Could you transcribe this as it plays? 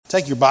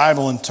Take your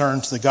Bible and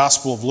turn to the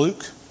Gospel of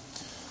Luke.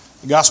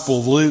 The Gospel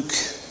of Luke,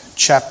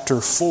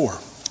 chapter 4.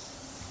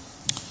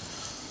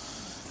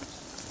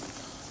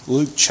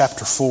 Luke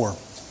chapter 4.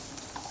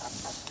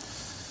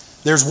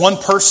 There's one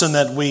person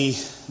that we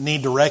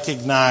need to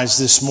recognize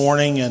this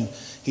morning, and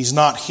he's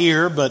not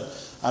here, but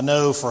I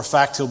know for a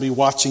fact he'll be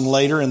watching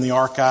later in the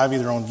archive,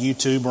 either on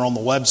YouTube or on the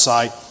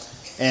website.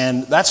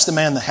 And that's the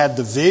man that had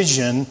the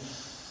vision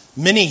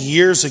many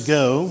years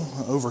ago,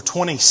 over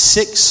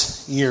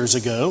 26 years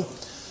ago,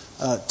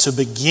 to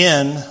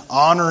begin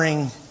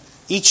honoring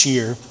each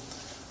year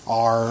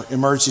our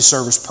emergency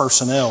service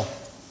personnel.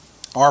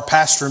 Our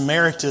pastor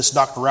emeritus,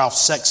 Dr. Ralph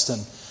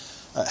Sexton,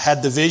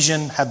 had the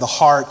vision, had the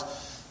heart,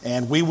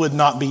 and we would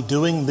not be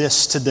doing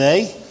this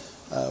today.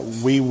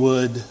 We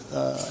would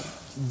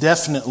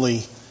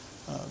definitely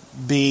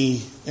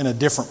be in a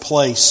different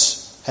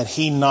place had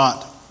he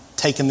not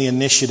taken the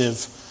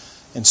initiative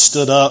and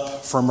stood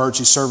up for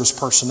emergency service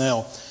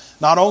personnel.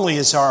 Not only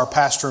is our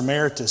pastor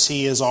emeritus,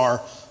 he is our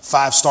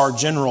 5-star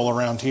general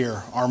around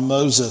here, our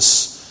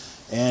Moses,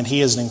 and he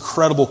is an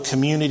incredible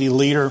community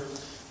leader.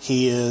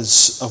 He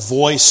is a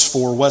voice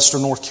for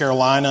Western North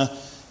Carolina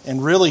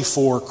and really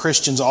for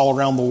Christians all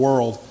around the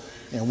world.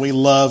 And we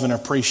love and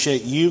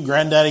appreciate you.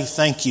 Granddaddy,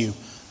 thank you.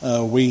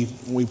 We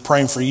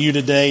praying for you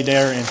today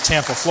there in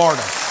Tampa,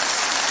 Florida.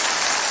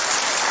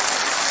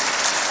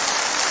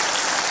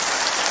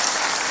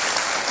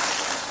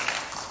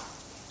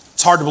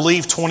 It's hard to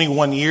believe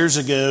 21 years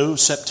ago,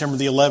 September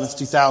the 11th,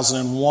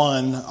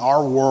 2001,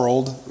 our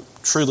world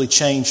truly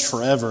changed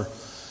forever.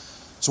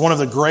 It's one of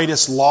the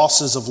greatest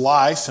losses of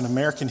life in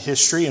American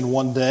history in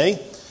one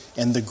day,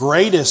 and the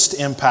greatest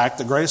impact,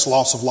 the greatest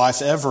loss of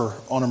life ever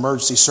on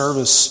emergency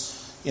service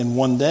in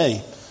one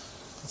day.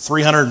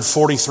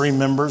 343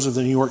 members of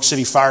the New York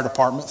City Fire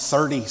Department,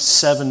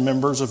 37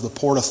 members of the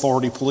Port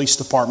Authority Police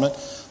Department,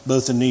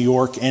 both in New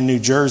York and New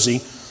Jersey,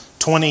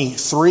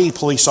 23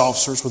 police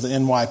officers with the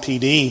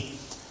NYPD,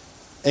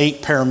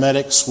 8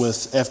 paramedics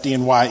with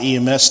FDNY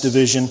EMS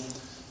Division,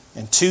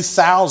 and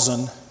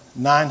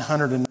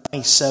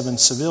 2,997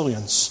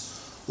 civilians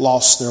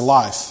lost their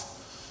life.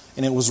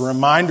 And it was a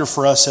reminder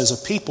for us as a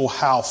people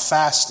how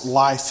fast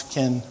life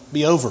can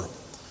be over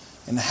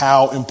and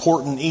how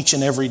important each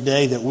and every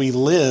day that we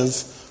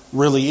live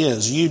really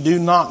is. You do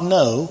not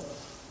know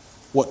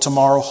what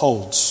tomorrow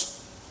holds.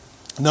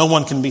 No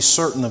one can be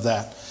certain of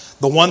that.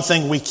 The one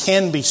thing we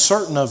can be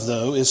certain of,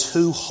 though, is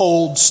who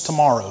holds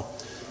tomorrow,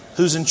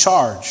 who's in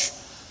charge.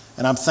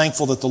 And I'm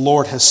thankful that the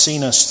Lord has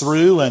seen us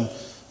through, and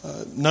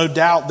no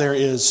doubt there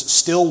is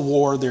still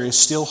war, there is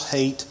still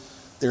hate,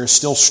 there is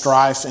still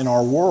strife in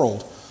our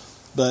world.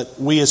 But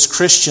we as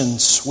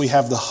Christians, we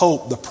have the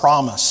hope, the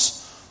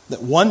promise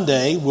that one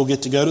day we'll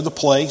get to go to the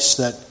place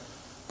that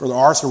Brother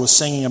Arthur was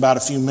singing about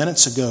a few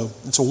minutes ago.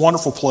 It's a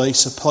wonderful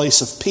place, a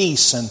place of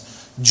peace and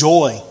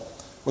joy,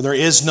 where there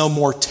is no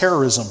more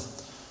terrorism,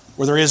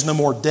 where there is no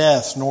more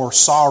death, nor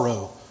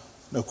sorrow,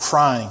 no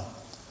crying.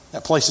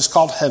 That place is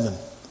called heaven.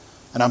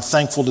 And I'm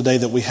thankful today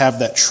that we have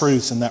that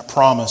truth and that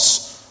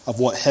promise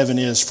of what heaven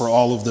is for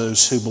all of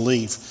those who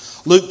believe.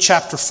 Luke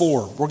chapter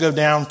 4, we'll go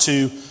down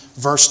to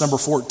verse number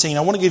 14.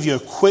 I want to give you a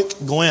quick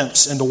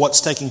glimpse into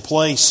what's taking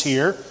place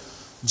here.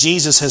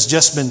 Jesus has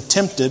just been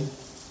tempted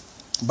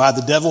by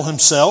the devil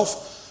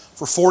himself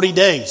for 40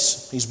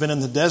 days. He's been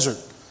in the desert.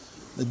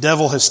 The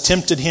devil has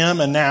tempted him,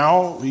 and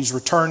now he's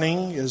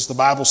returning, as the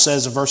Bible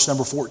says in verse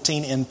number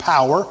 14, in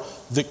power,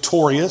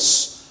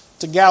 victorious,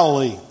 to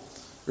Galilee.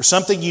 There's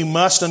something you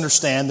must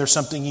understand. There's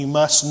something you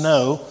must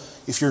know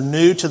if you're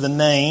new to the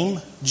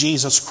name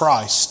Jesus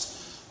Christ.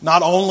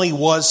 Not only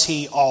was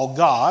he all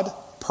God,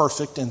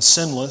 perfect and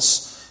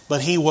sinless,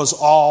 but he was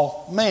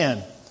all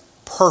man,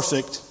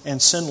 perfect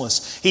and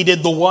sinless. He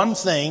did the one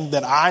thing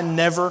that I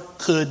never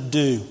could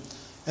do,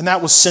 and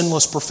that was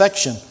sinless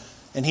perfection.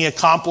 And he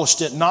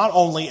accomplished it not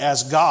only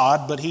as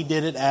God, but he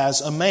did it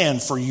as a man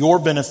for your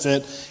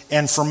benefit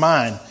and for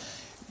mine.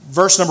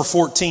 Verse number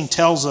 14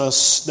 tells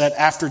us that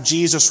after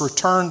Jesus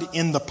returned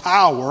in the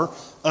power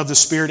of the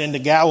Spirit into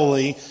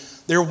Galilee,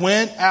 there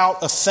went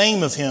out a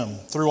fame of him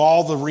through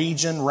all the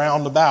region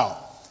round about.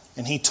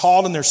 And he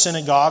taught in their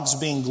synagogues,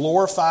 being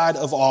glorified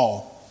of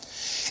all.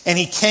 And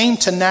he came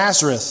to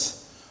Nazareth,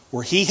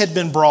 where he had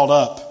been brought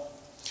up.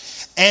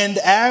 And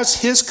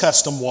as his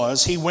custom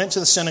was, he went to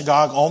the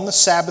synagogue on the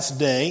Sabbath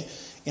day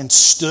and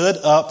stood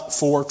up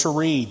for to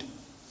read.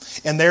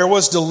 And there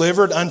was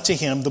delivered unto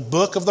him the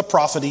book of the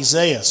prophet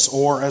Isaiah,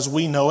 or as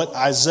we know it,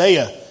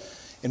 Isaiah.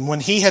 And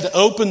when he had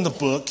opened the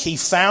book, he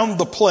found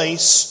the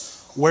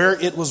place where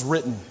it was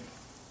written,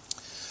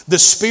 "The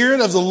Spirit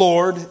of the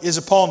Lord is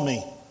upon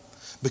me,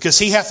 because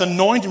he hath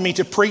anointed me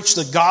to preach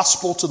the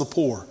gospel to the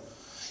poor.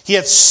 He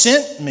hath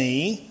sent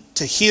me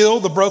to heal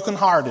the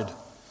brokenhearted,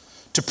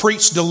 to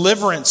preach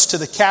deliverance to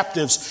the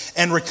captives,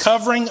 and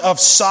recovering of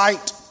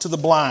sight to the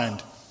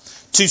blind,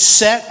 to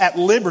set at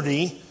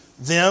liberty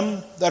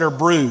them that are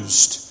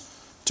bruised,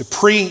 to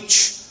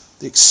preach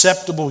the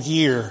acceptable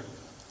year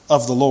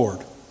of the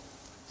Lord."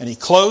 And he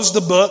closed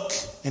the book,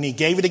 and he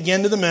gave it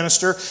again to the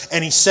minister,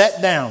 and he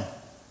sat down.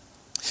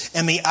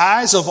 And the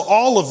eyes of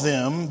all of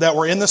them that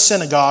were in the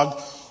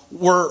synagogue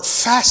were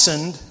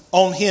fastened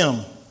on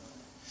him.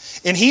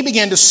 And he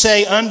began to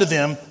say unto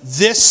them,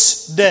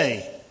 This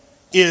day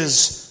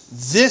is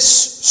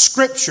this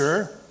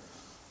scripture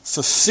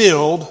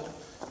fulfilled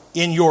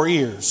in your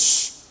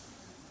ears.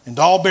 And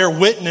all bare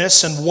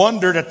witness and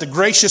wondered at the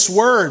gracious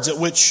words at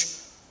which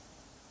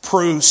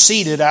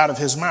proceeded out of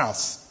his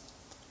mouth.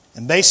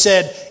 And they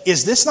said,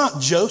 Is this not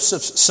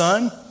Joseph's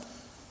son?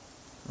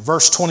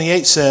 Verse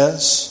 28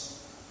 says,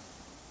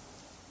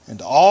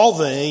 And all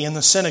they in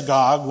the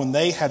synagogue, when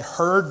they had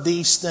heard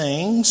these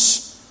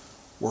things,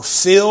 were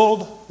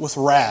filled with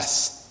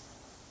wrath,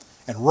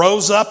 and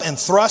rose up and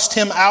thrust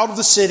him out of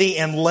the city,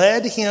 and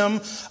led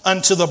him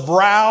unto the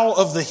brow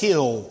of the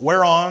hill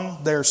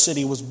whereon their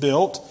city was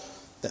built,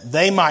 that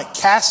they might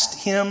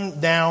cast him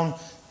down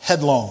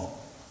headlong.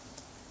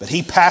 But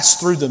he passed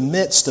through the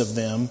midst of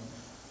them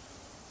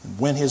and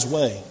went his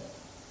way.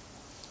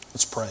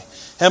 Let's pray.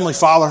 Heavenly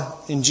Father,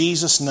 in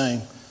Jesus'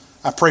 name,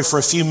 I pray for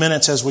a few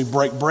minutes as we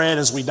break bread,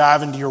 as we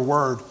dive into your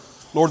word.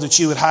 Lord, that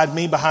you would hide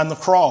me behind the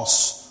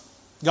cross.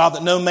 God,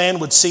 that no man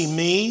would see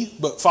me,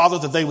 but Father,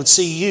 that they would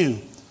see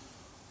you.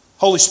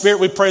 Holy Spirit,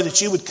 we pray that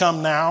you would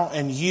come now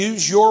and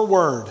use your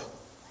word,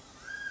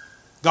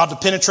 God, to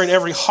penetrate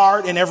every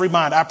heart and every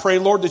mind. I pray,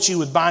 Lord, that you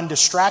would bind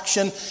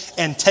distraction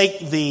and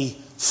take the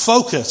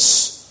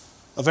focus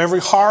of every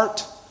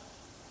heart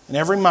and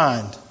every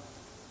mind.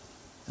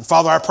 And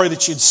Father, I pray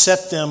that you'd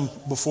set them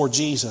before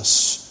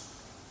Jesus,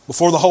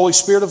 before the Holy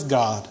Spirit of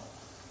God,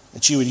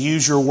 that you would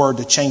use your word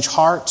to change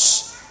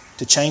hearts,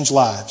 to change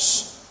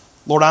lives.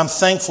 Lord, I'm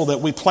thankful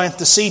that we plant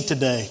the seed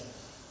today,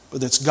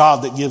 but it's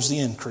God that gives the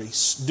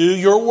increase. Do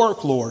your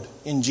work, Lord.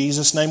 In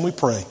Jesus' name we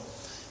pray.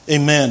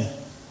 Amen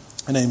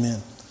and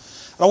amen.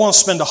 I don't want to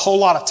spend a whole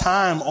lot of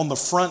time on the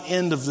front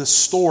end of this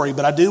story,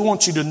 but I do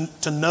want you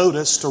to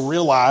notice, to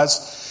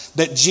realize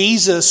that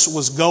Jesus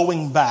was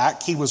going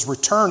back. He was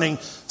returning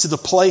to the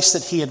place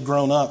that he had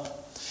grown up.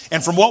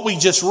 And from what we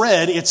just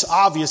read, it's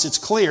obvious, it's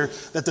clear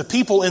that the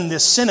people in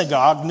this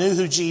synagogue knew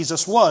who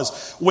Jesus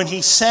was. When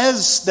he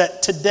says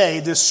that today,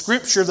 this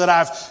scripture that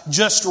I've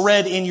just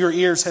read in your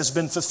ears has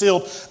been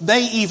fulfilled,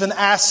 they even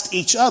asked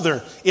each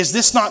other, Is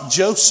this not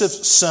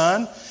Joseph's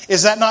son?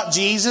 Is that not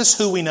Jesus,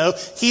 who we know?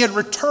 He had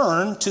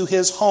returned to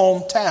his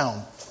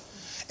hometown.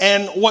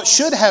 And what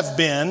should have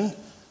been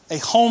a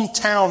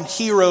hometown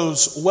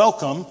hero's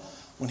welcome,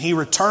 when he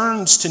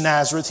returns to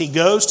Nazareth, he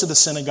goes to the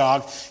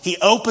synagogue, he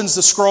opens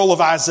the scroll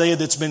of Isaiah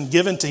that's been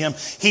given to him,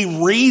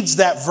 he reads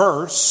that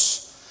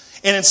verse,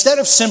 and instead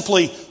of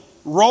simply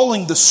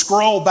rolling the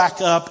scroll back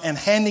up and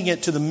handing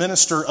it to the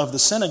minister of the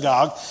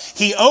synagogue,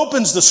 he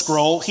opens the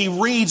scroll, he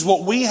reads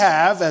what we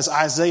have as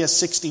Isaiah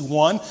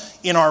 61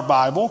 in our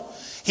Bible.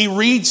 He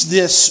reads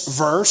this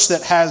verse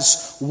that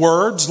has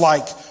words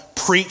like,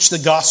 Preach the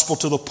gospel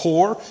to the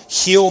poor,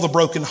 heal the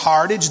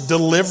brokenhearted,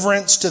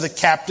 deliverance to the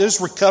captives,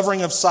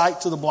 recovering of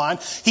sight to the blind.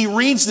 He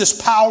reads this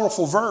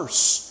powerful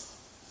verse.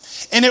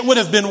 And it would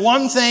have been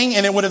one thing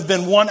and it would have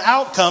been one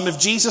outcome if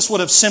Jesus would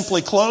have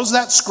simply closed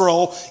that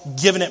scroll,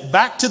 given it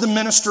back to the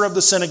minister of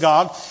the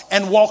synagogue,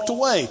 and walked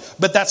away.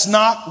 But that's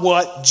not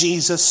what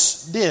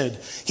Jesus did.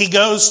 He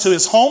goes to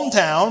his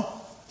hometown.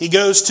 He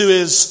goes to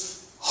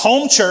his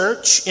home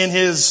church in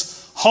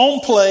his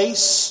home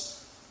place.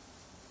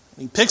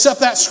 He picks up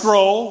that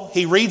scroll,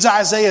 he reads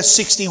Isaiah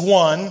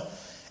 61,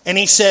 and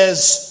he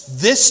says,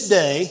 This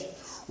day,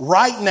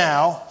 right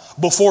now,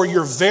 before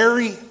your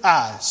very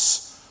eyes,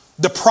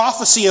 the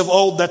prophecy of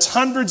old that's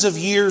hundreds of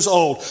years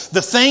old,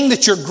 the thing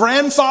that your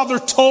grandfather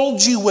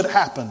told you would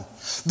happen,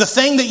 the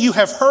thing that you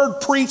have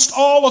heard preached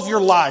all of your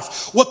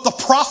life, what the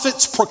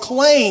prophets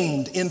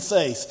proclaimed in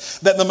faith,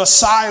 that the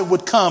Messiah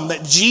would come,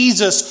 that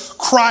Jesus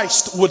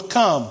Christ would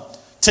come.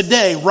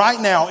 Today, right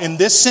now, in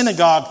this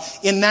synagogue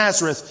in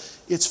Nazareth,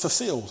 it's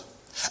fulfilled.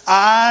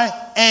 I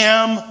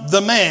am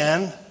the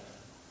man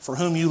for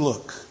whom you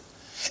look.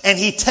 And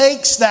he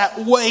takes that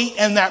weight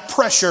and that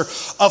pressure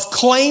of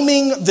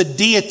claiming the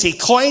deity,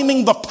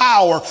 claiming the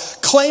power,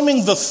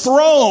 claiming the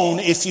throne,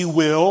 if you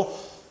will,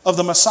 of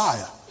the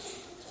Messiah.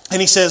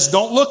 And he says,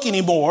 don't look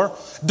anymore.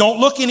 Don't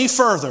look any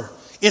further.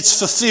 It's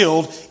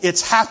fulfilled.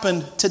 It's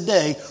happened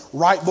today,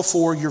 right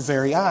before your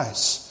very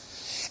eyes.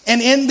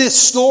 And in this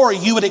story,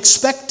 you would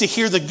expect to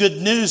hear the good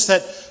news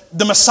that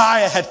the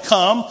Messiah had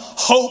come,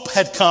 hope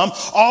had come,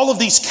 all of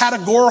these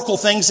categorical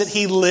things that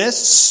he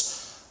lists,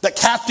 that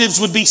captives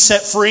would be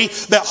set free,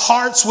 that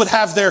hearts would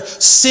have their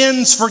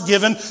sins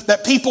forgiven,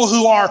 that people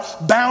who are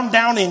bound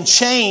down in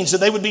chains, that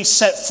they would be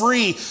set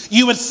free.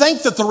 You would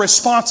think that the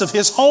response of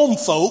his home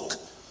folk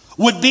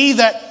would be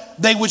that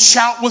they would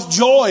shout with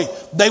joy,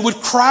 they would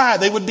cry,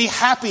 they would be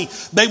happy,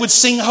 they would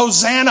sing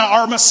Hosanna,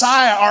 our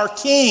Messiah, our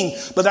King.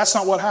 But that's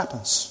not what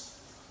happens.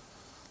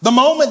 The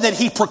moment that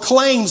he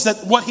proclaims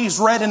that what he's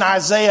read in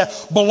Isaiah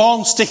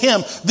belongs to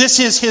him, this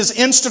is his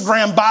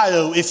Instagram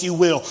bio, if you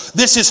will.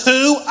 This is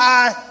who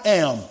I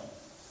am.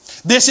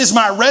 This is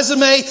my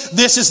resume.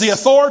 This is the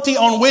authority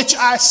on which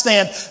I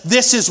stand.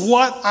 This is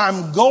what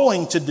I'm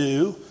going to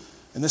do,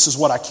 and this is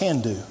what I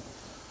can do.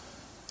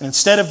 And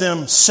instead of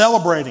them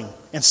celebrating,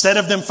 instead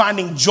of them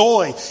finding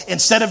joy,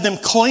 instead of them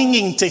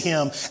clinging to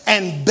him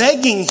and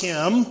begging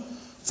him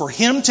for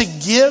him to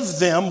give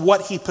them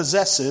what he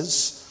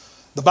possesses,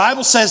 the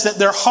Bible says that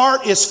their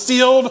heart is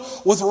filled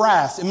with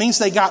wrath. It means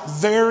they got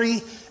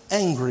very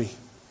angry.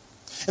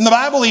 And the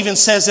Bible even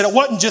says that it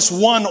wasn't just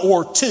one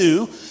or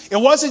two. It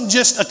wasn't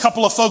just a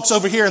couple of folks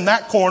over here in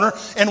that corner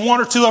and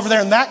one or two over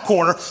there in that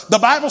corner. The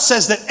Bible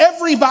says that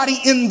everybody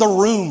in the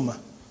room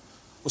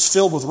was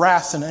filled with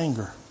wrath and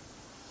anger.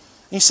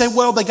 And you say,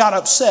 well, they got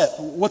upset.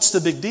 What's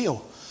the big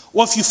deal?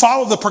 Well, if you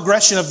follow the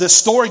progression of this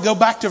story, go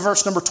back to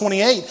verse number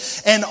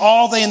 28. And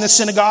all they in the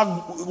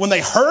synagogue, when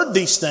they heard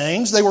these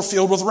things, they were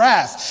filled with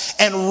wrath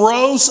and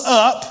rose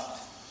up.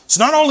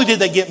 So not only did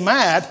they get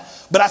mad,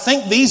 but I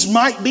think these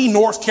might be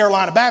North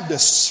Carolina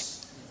Baptists.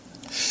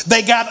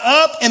 They got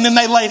up and then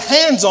they laid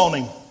hands on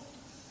him.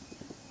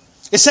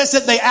 It says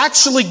that they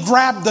actually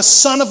grabbed the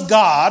Son of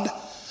God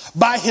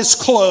by his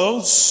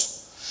clothes.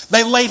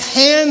 They laid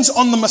hands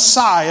on the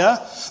Messiah,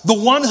 the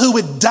one who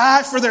would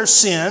die for their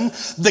sin.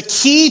 The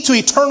key to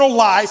eternal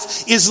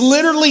life is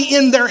literally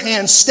in their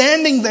hands,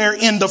 standing there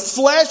in the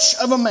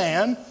flesh of a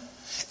man.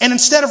 And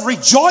instead of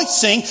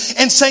rejoicing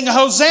and saying,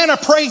 Hosanna,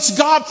 praise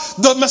God,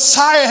 the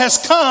Messiah has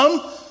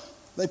come,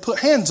 they put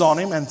hands on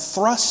him and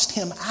thrust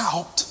him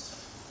out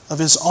of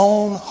his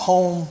own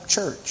home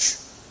church,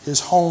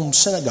 his home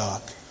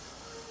synagogue.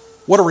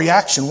 What a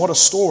reaction, what a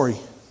story.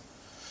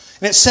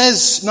 And it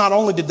says not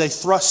only did they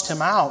thrust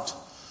him out,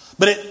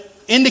 but it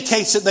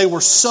indicates that they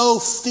were so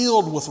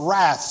filled with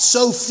wrath,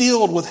 so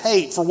filled with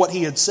hate for what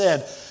he had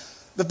said,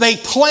 that they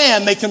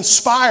plan, they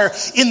conspire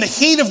in the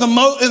heat of the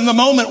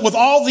moment with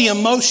all the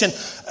emotion.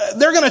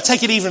 They're going to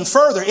take it even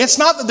further. It's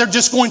not that they're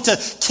just going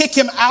to kick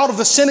him out of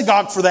the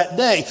synagogue for that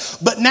day,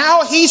 but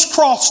now he's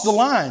crossed the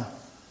line.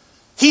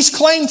 He's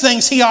claimed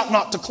things he ought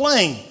not to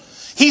claim.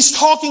 He's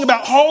talking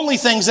about holy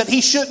things that he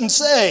shouldn't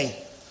say.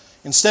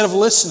 Instead of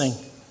listening,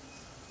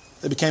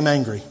 they became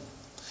angry.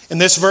 And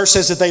this verse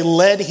says that they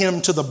led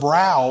him to the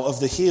brow of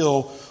the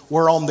hill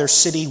whereon their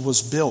city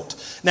was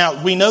built.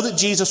 Now, we know that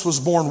Jesus was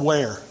born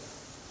where?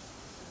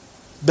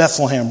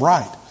 Bethlehem,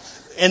 right.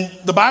 And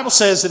the Bible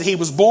says that he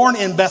was born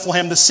in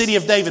Bethlehem, the city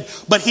of David,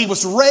 but he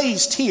was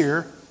raised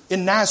here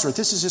in Nazareth.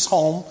 This is his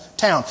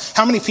hometown.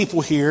 How many people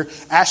here,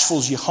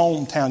 Asheville's your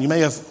hometown? You may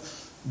have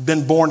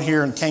been born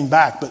here and came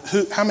back,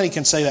 but how many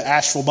can say that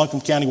Asheville, Buncombe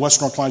County,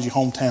 Western North Carolina is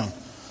your hometown?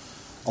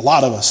 A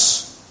lot of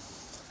us.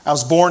 I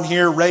was born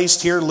here,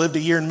 raised here, lived a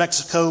year in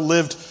Mexico,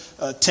 lived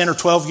 10 or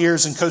 12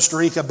 years in Costa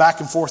Rica, back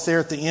and forth there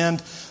at the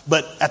end.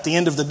 But at the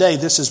end of the day,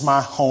 this is my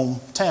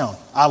hometown.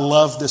 I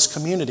love this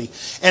community.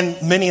 And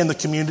many in the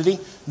community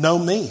know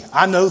me.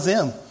 I know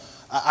them.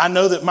 I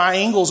know that my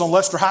Ingalls on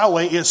Lester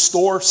Highway is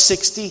store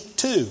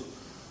 62.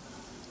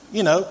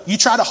 You know, you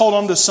try to hold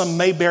on to some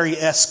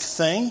Mayberry-esque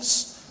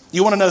things.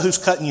 You want to know who's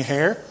cutting your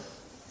hair.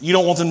 You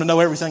don't want them to know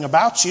everything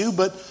about you,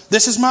 but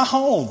this is my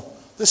home.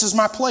 This is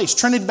my place.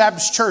 Trinity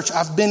Baptist Church,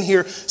 I've been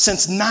here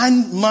since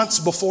 9 months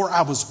before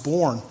I was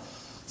born.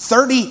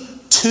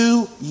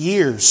 32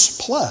 years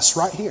plus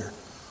right here.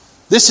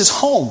 This is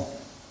home.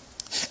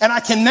 And I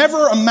can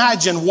never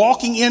imagine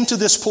walking into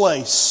this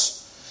place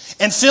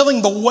and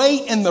feeling the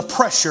weight and the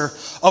pressure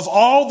of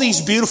all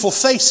these beautiful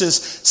faces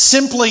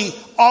simply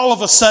all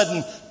of a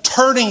sudden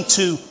turning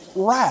to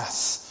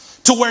wrath.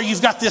 To where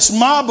you've got this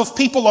mob of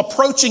people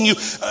approaching you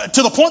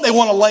to the point they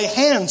want to lay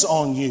hands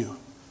on you.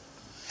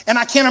 And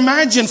I can't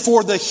imagine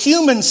for the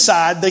human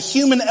side, the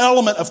human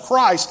element of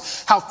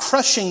Christ, how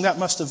crushing that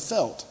must have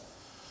felt.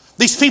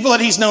 These people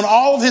that he's known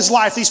all of his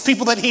life, these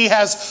people that he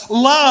has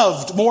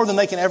loved more than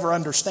they can ever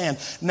understand.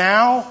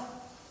 Now,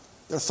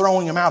 they're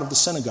throwing him out of the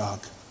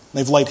synagogue.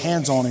 They've laid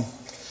hands on him.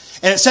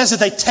 And it says that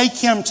they take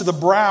him to the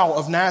brow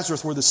of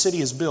Nazareth where the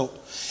city is built.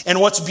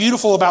 And what's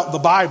beautiful about the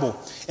Bible,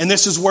 and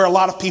this is where a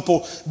lot of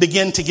people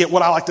begin to get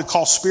what I like to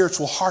call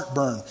spiritual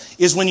heartburn,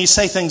 is when you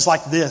say things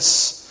like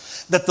this,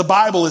 that the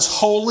Bible is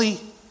holy,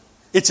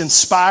 it's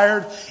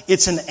inspired,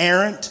 it's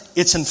inerrant,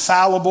 it's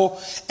infallible,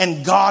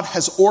 and God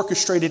has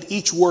orchestrated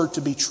each word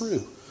to be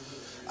true.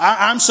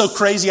 I'm so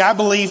crazy, I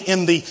believe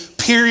in the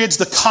periods,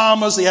 the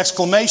commas, the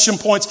exclamation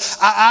points.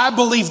 I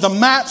believe the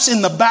maps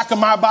in the back of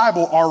my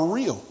Bible are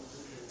real.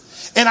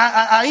 And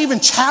I even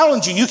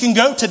challenge you, you can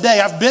go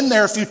today, I've been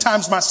there a few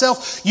times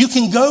myself, you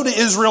can go to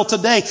Israel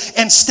today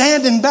and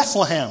stand in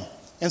Bethlehem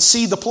and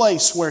see the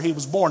place where he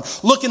was born.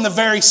 Look in the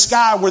very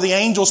sky where the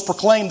angels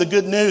proclaim the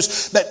good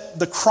news that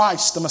the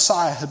Christ, the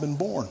Messiah, had been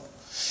born.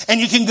 And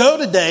you can go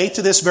today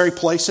to this very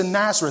place in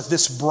Nazareth,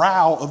 this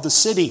brow of the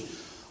city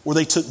where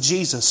they took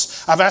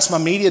Jesus. I've asked my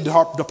media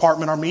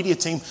department, our media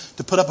team,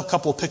 to put up a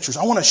couple of pictures.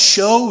 I want to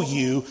show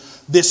you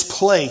this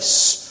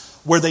place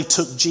where they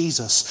took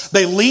Jesus.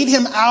 They lead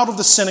him out of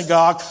the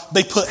synagogue,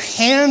 they put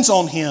hands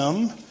on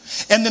him,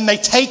 and then they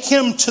take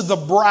him to the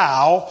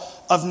brow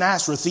of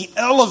Nazareth, the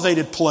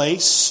elevated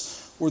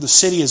place where the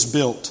city is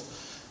built.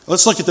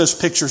 Let's look at those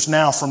pictures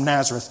now from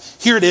Nazareth.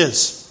 Here it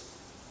is.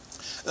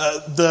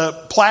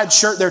 The plaid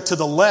shirt there to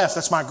the left,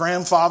 that's my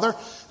grandfather.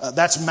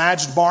 That's Majd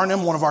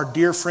Barnum, one of our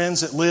dear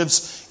friends that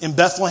lives in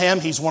Bethlehem.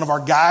 He's one of our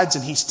guides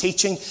and he's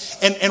teaching.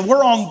 And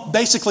we're on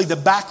basically the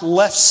back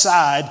left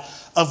side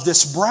of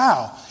this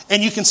brow.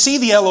 And you can see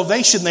the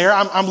elevation there.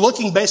 I'm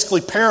looking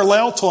basically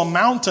parallel to a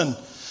mountain.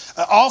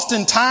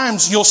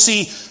 Oftentimes you'll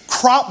see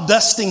crop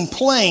dusting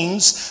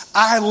plains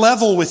eye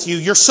level with you.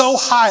 You're so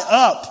high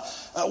up.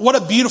 What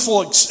a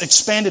beautiful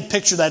expanded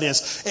picture that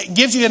is. It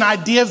gives you an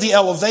idea of the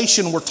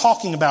elevation we're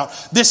talking about.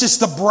 This is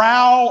the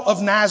brow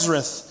of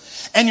Nazareth.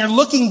 And you're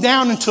looking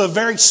down into a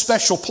very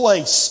special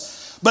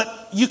place.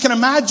 But you can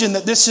imagine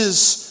that this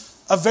is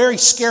a very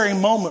scary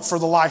moment for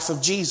the life of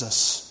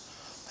Jesus.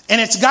 And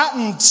it's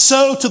gotten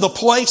so to the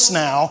place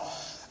now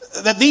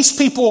that these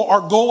people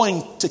are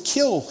going to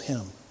kill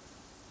him.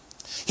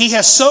 He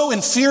has so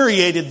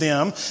infuriated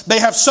them. They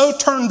have so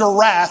turned to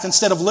wrath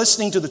instead of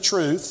listening to the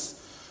truth.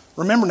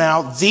 Remember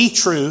now, the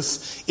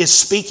truth is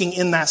speaking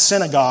in that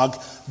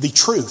synagogue, the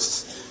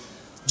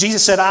truth.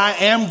 Jesus said, I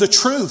am the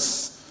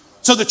truth.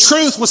 So the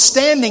truth was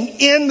standing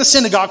in the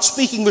synagogue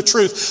speaking the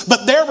truth.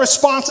 But their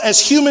response as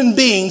human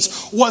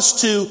beings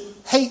was to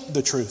hate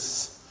the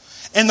truth.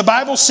 And the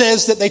Bible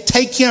says that they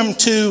take him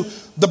to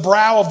the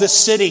brow of this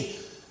city.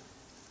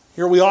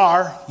 Here we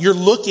are. You're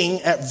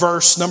looking at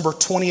verse number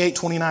 28,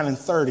 29, and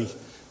 30.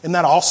 Isn't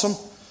that awesome?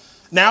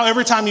 Now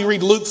every time you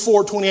read Luke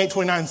 4, 28,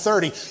 29, and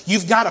 30,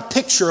 you've got a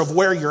picture of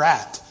where you're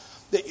at.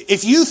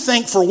 If you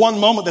think for one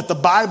moment that the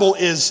Bible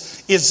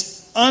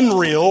is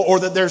unreal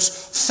or that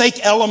there's fake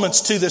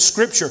elements to this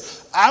scripture,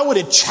 I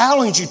would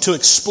challenge you to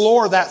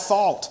explore that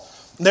thought.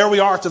 There we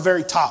are at the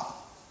very top.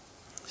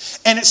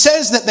 And it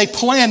says that they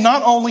plan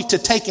not only to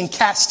take and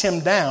cast him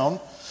down,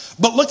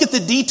 but look at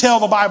the detail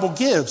the Bible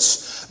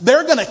gives.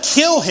 They're going to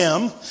kill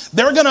him.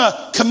 They're going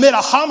to commit a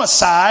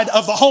homicide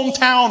of the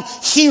hometown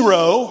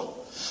hero.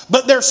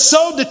 But they're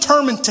so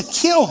determined to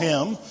kill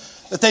him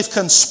that they've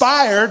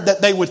conspired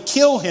that they would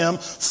kill him,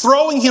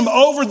 throwing him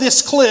over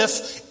this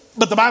cliff.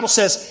 But the Bible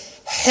says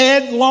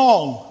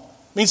headlong,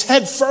 means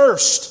head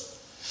first.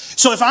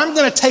 So if I'm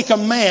going to take a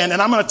man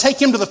and I'm going to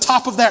take him to the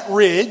top of that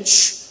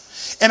ridge,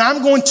 and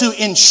I'm going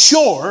to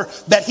ensure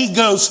that he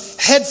goes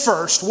head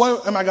first,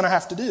 what am I going to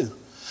have to do?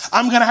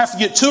 I'm going to have to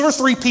get 2 or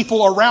 3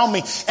 people around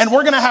me, and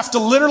we're going to have to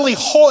literally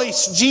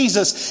hoist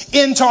Jesus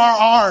into our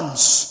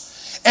arms.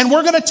 And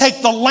we're going to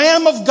take the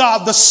Lamb of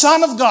God, the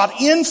Son of God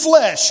in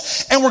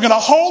flesh, and we're going to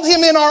hold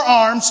him in our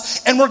arms,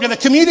 and we're going to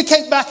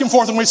communicate back and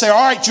forth. And we say, all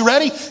right, you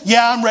ready?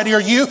 Yeah, I'm ready. Are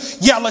you?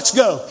 Yeah, let's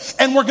go.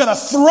 And we're going to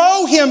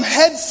throw him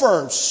head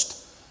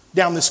first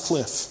down this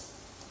cliff.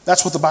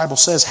 That's what the Bible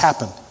says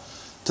happened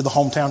to the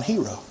hometown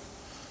hero.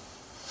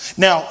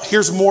 Now,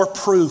 here's more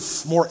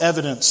proof, more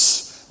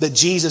evidence that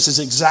Jesus is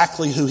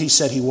exactly who he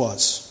said he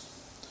was.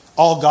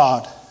 All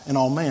God and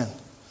all man.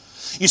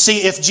 You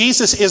see, if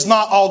Jesus is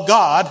not all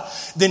God,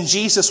 then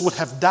Jesus would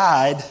have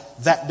died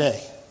that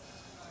day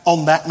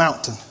on that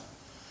mountain.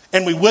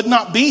 And we would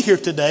not be here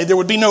today. There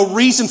would be no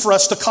reason for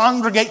us to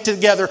congregate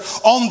together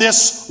on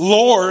this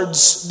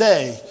Lord's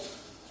Day.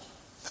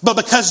 But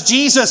because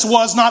Jesus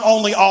was not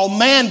only all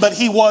man, but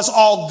he was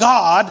all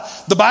God,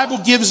 the Bible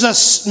gives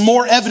us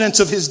more evidence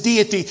of his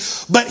deity.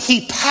 But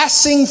he,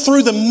 passing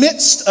through the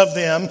midst of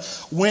them,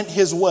 went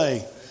his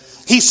way.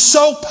 He's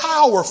so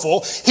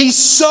powerful, he's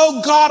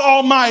so God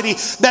Almighty,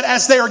 that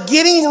as they are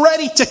getting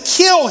ready to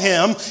kill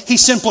him, he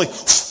simply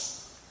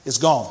is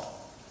gone.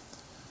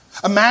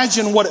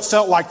 Imagine what it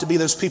felt like to be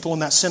those people in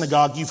that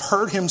synagogue. You've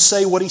heard him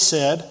say what he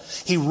said.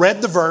 He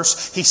read the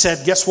verse. He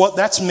said, guess what?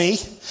 That's me.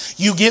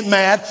 You get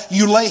mad.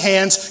 You lay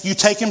hands. You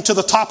take him to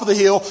the top of the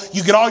hill.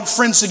 You get all your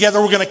friends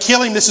together. We're going to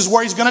kill him. This is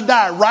where he's going to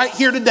die, right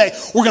here today.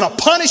 We're going to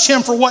punish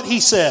him for what he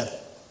said.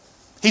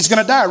 He's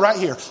going to die right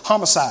here.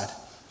 Homicide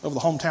of the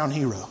hometown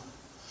hero.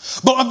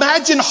 But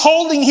imagine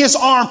holding his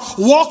arm,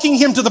 walking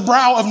him to the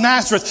brow of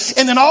Nazareth,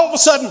 and then all of a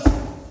sudden,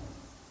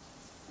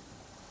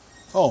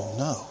 oh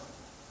no.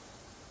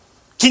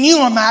 Can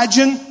you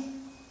imagine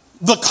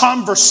the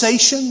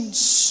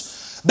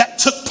conversations that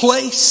took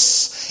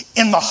place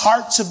in the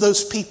hearts of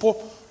those people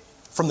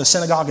from the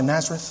synagogue in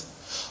Nazareth?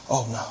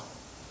 Oh no.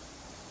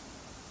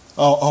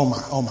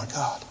 Oh my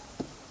God.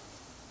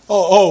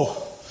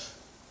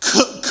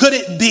 Could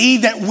it be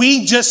that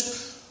we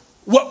just,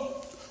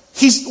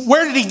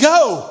 where did he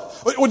go?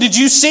 Did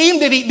you see him?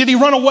 Did he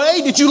run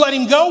away? Did you let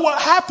him go? What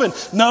happened?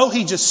 No,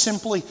 he just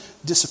simply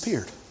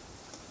disappeared.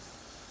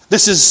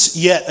 This is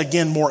yet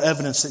again more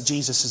evidence that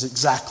Jesus is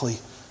exactly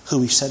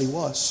who he said he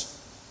was.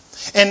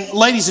 And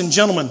ladies and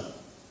gentlemen,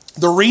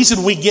 the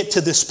reason we get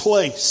to this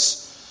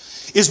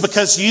place is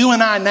because you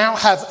and I now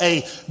have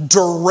a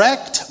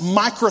direct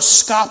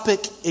microscopic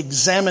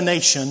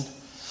examination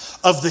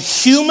of the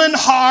human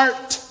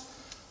heart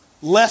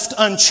left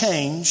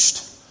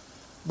unchanged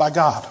by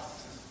God.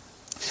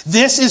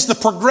 This is the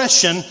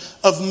progression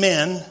of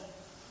men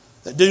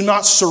that do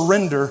not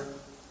surrender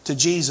to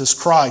Jesus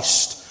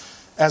Christ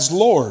as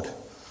Lord.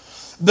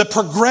 The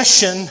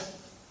progression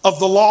of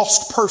the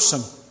lost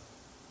person.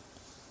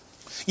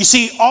 You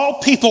see, all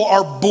people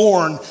are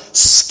born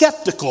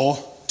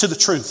skeptical to the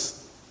truth.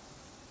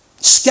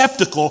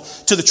 skeptical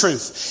to the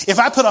truth. If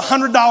I put a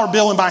 $100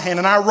 bill in my hand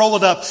and I roll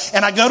it up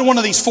and I go to one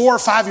of these 4 or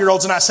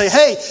 5-year-olds and I say,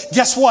 hey,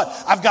 guess what?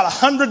 I've got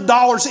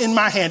 $100 in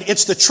my hand.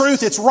 It's the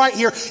truth. It's right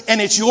here and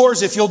it's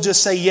yours if you'll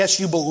just say, yes,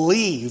 you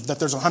believe that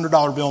there's a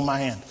 $100 bill in my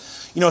hand.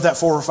 You know what that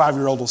 4 or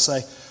 5-year-old will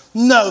say?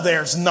 No,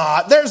 there's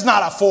not. There's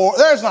not a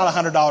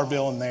 $100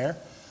 bill in there.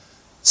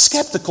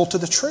 Skeptical to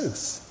the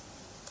truth.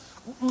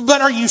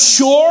 But are you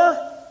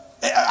sure?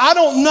 I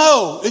don't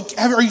know.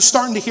 Are you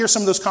starting to hear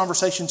some of those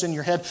conversations in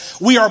your head?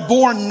 We are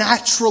born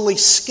naturally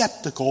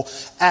skeptical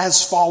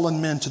as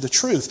fallen men to the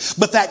truth.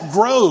 But that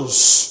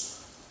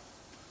grows.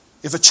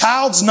 If a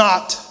child's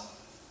not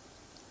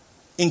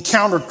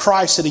encountered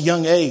Christ at a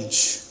young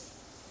age,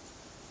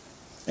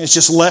 and it's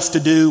just left to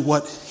do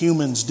what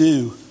humans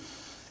do,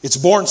 it's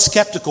born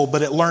skeptical,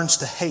 but it learns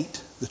to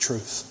hate the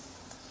truth.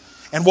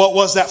 And what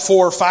was that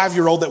 4 or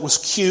 5-year-old that was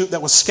cute,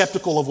 that was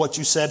skeptical of what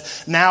you said,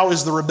 now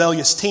is the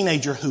rebellious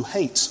teenager who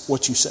hates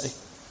what you say.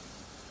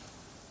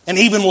 And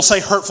even will say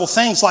hurtful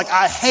things like,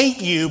 I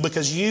hate you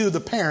because you, the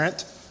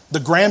parent, the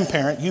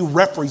grandparent, you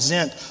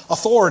represent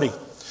authority.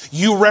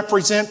 You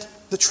represent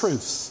the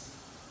truth.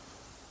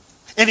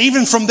 And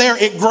even from there,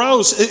 it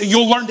grows.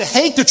 You'll learn to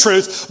hate the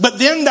truth, but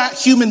then that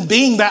human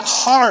being, that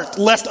heart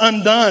left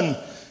undone,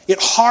 it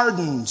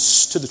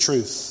hardens to the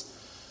truth.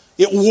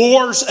 It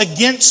wars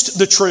against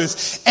the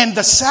truth. And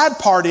the sad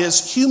part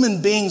is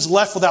human beings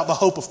left without the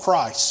hope of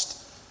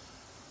Christ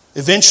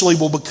eventually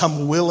will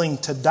become willing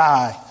to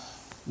die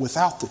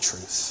without the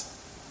truth.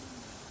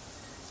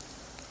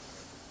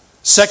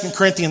 2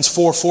 Corinthians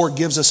 4:4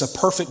 gives us a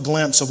perfect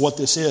glimpse of what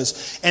this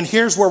is. And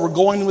here's where we're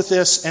going with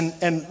this.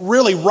 And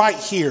really right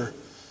here,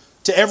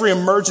 to every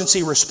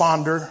emergency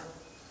responder,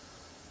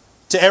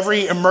 to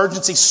every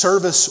emergency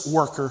service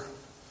worker,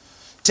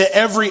 to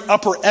every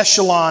upper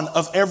echelon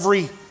of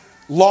every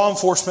law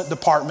enforcement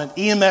department,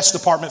 EMS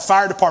department,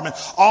 fire department,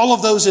 all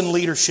of those in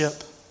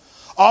leadership,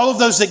 all of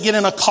those that get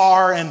in a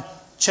car and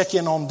check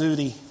in on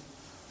duty,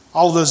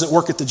 all of those that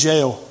work at the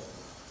jail,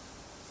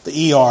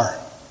 the ER,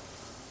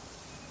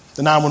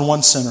 the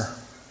 911 center.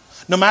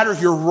 No matter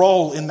your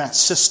role in that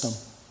system,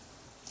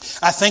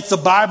 I think the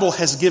Bible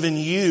has given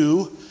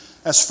you,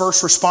 as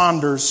first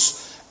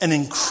responders, an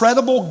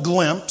incredible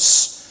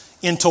glimpse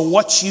into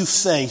what you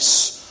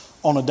face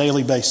on a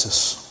daily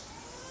basis.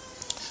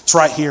 It's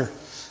right here.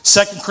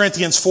 2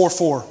 Corinthians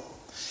 4:4.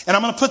 And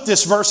I'm going to put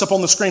this verse up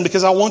on the screen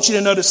because I want you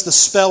to notice the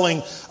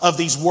spelling of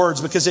these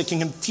words because it can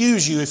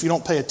confuse you if you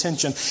don't pay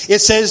attention. It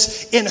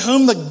says, in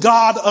whom the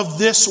God of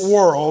this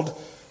world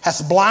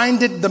hath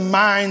blinded the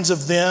minds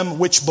of them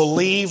which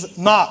believe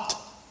not,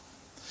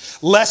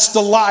 lest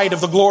the light of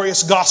the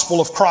glorious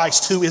gospel of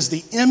Christ, who is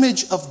the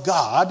image of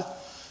God,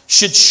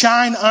 should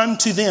shine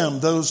unto them,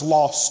 those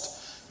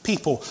lost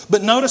people.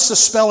 But notice the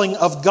spelling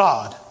of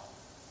God.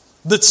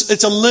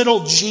 It's a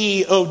little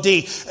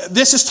G-O-D.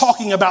 This is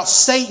talking about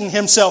Satan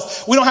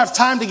himself. We don't have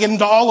time to get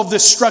into all of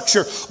this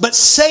structure. But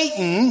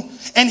Satan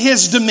and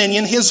his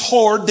dominion, his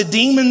horde, the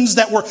demons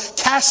that were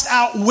cast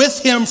out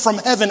with him from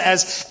heaven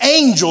as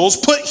angels,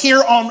 put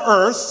here on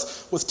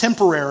earth with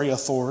temporary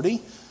authority,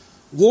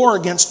 war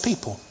against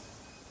people.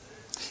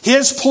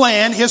 His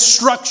plan, his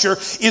structure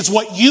is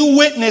what you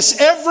witness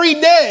every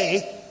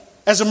day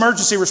as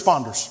emergency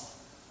responders.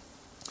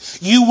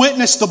 You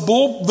witness the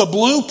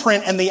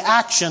blueprint and the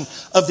action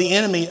of the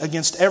enemy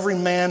against every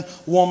man,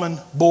 woman,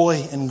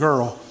 boy, and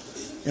girl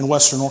in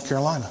Western North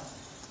Carolina.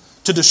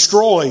 To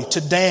destroy, to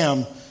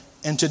damn,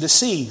 and to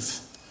deceive.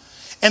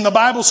 And the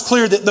Bible's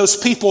clear that those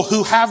people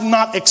who have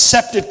not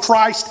accepted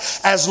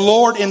Christ as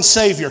Lord and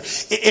Savior,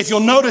 if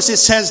you'll notice, it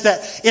says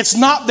that it's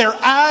not their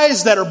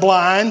eyes that are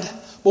blind,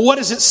 but what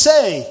does it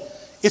say?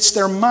 It's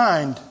their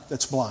mind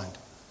that's blind.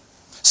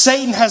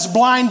 Satan has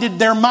blinded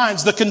their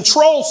minds, the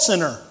control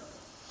center,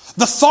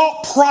 the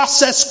thought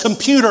process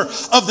computer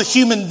of the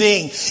human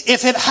being.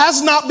 If it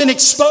has not been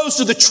exposed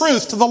to the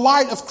truth, to the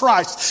light of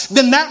Christ,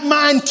 then that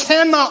mind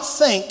cannot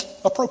think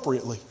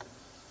appropriately.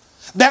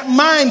 That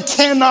mind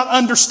cannot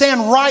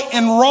understand right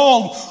and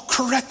wrong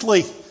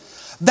correctly.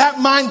 That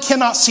mind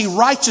cannot see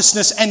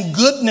righteousness and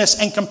goodness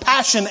and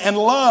compassion and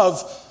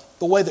love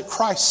the way that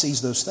Christ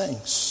sees those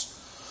things.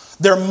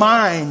 Their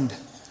mind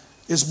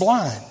is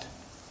blind.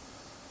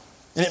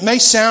 And it may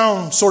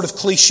sound sort of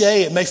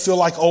cliche. It may feel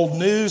like old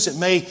news. It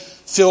may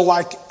feel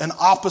like an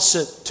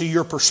opposite to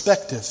your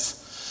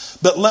perspective.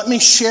 But let me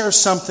share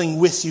something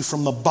with you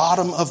from the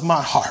bottom of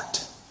my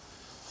heart.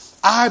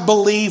 I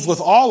believe with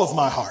all of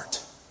my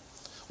heart,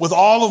 with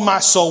all of my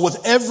soul,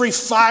 with every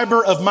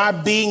fiber of my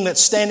being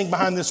that's standing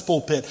behind this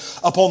pulpit,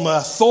 upon the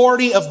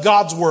authority of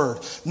God's word.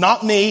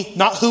 Not me,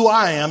 not who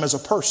I am as a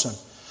person,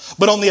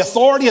 but on the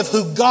authority of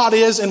who God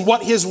is and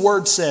what his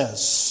word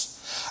says.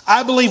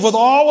 I believe with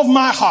all of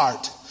my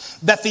heart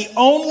that the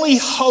only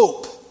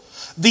hope,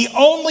 the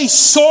only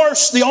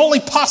source, the only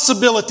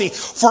possibility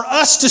for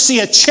us to see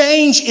a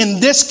change in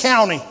this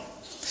county,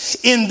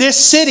 in this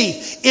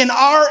city, in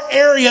our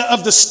area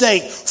of the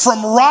state,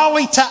 from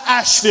Raleigh to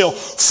Asheville,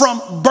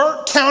 from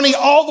Burke County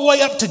all the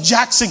way up to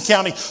Jackson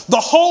County,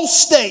 the whole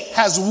state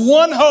has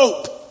one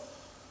hope.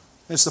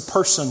 It's the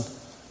person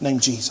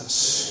named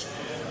Jesus.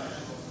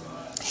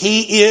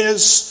 He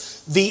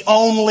is the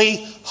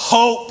only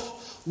hope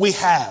we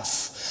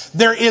have.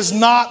 There is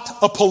not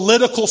a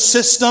political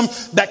system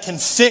that can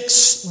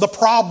fix the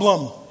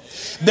problem.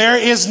 There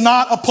is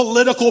not a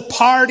political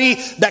party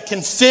that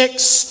can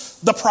fix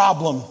the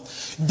problem.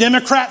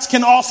 Democrats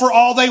can offer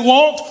all they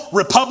want.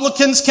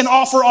 Republicans can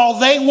offer all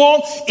they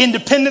want.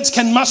 Independents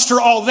can muster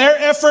all their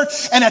effort.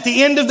 And at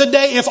the end of the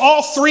day, if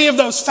all three of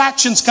those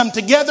factions come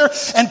together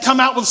and come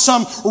out with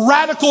some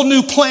radical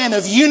new plan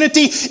of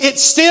unity, it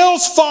still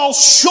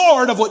falls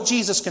short of what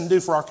Jesus can do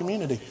for our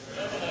community.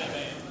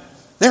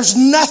 There's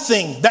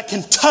nothing that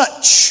can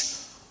touch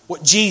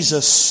what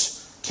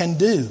Jesus can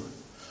do.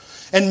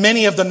 And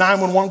many of the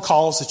 911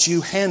 calls that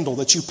you handle,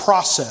 that you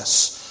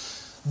process,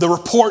 the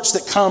reports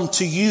that come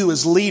to you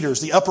as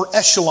leaders, the upper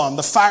echelon,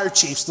 the fire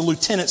chiefs, the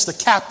lieutenants, the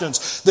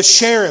captains, the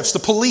sheriffs, the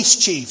police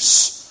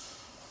chiefs.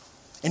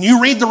 And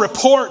you read the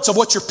reports of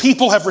what your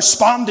people have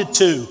responded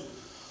to.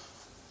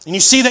 And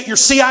you see that your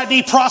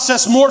CID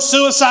processed more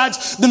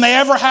suicides than they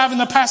ever have in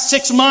the past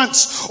 6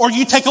 months. Or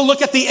you take a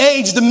look at the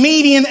age, the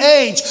median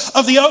age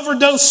of the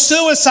overdose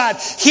suicide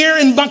here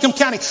in Buncombe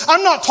County.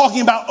 I'm not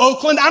talking about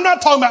Oakland. I'm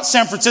not talking about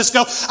San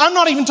Francisco. I'm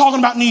not even talking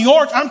about New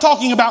York. I'm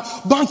talking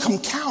about Buncombe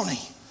County.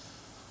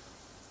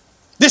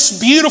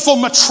 This beautiful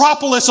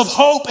metropolis of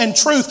hope and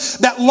truth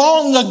that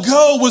long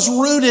ago was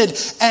rooted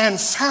and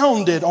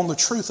founded on the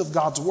truth of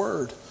God's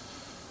Word.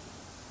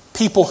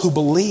 People who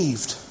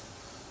believed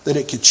that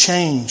it could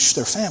change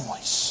their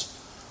families.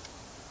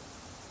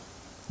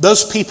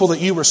 Those people that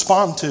you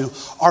respond to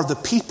are the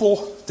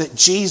people that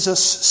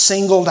Jesus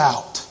singled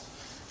out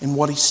in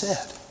what He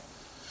said.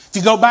 If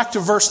you go back to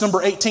verse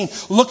number 18,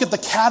 look at the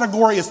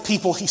category of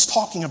people He's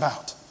talking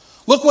about.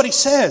 Look what He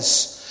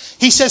says.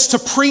 He says to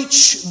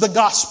preach the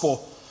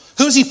gospel.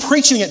 Who's He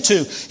preaching it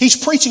to? He's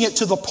preaching it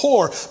to the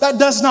poor. That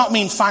does not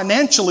mean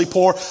financially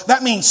poor.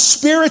 That means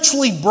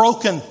spiritually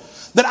broken.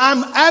 That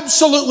I'm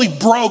absolutely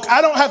broke.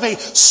 I don't have a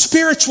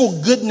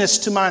spiritual goodness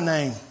to my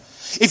name.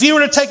 If you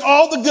were to take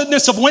all the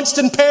goodness of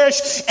Winston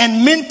Parish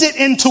and mint it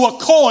into a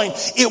coin,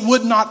 it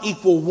would not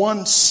equal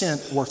 1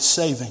 cent worth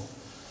saving.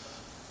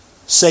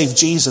 Save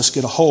Jesus,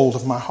 get a hold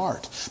of my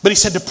heart. But He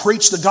said to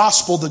preach the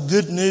gospel, the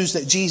good news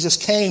that Jesus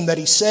came, that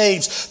He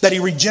saves, that He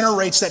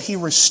regenerates, that He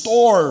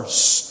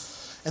restores,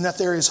 and that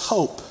there is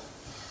hope.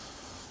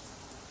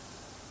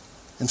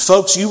 And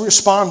folks, you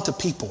respond to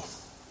people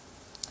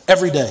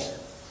every day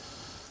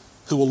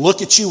who will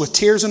look at you with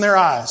tears in their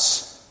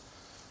eyes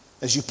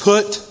as you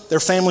put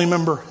their family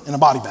member in a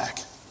body bag.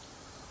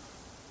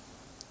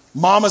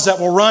 Mamas that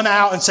will run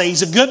out and say,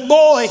 he's a good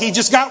boy, he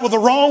just got with the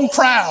wrong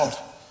crowd.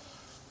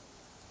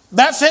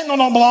 That fentanyl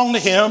don't belong to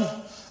him.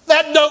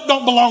 That dope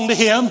don't belong to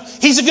him.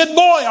 He's a good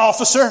boy,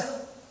 officer.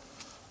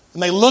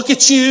 And they look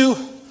at you,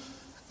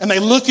 and they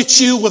look at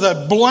you with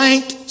a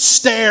blank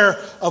stare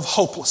of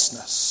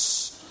hopelessness.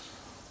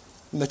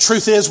 And the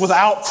truth is,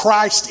 without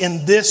Christ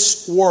in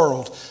this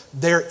world,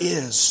 there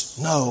is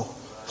no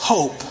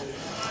hope.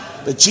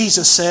 But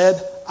Jesus said,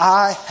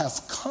 I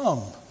have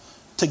come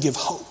to give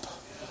hope.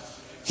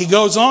 He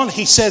goes on,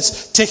 He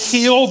says, to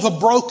heal the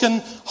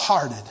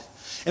brokenhearted.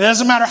 And it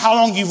doesn't matter how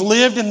long you've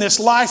lived in this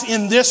life,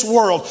 in this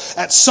world,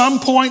 at some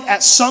point,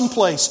 at some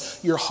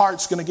place, your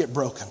heart's going to get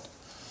broken.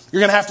 You're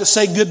going to have to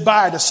say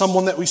goodbye to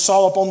someone that we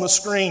saw up on the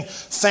screen.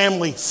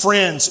 Family,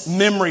 friends,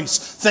 memories,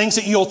 things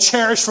that you'll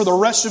cherish for the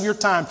rest of your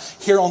time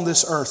here on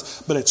this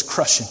earth. But it's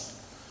crushing.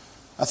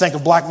 I think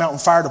of Black Mountain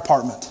Fire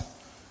Department,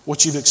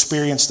 what you've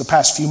experienced the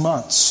past few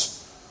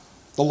months.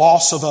 The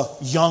loss of a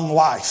young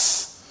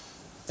life.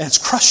 And it's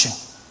crushing.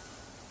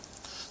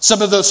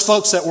 Some of those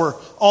folks that were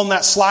on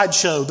that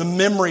slideshow, the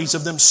memories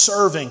of them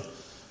serving,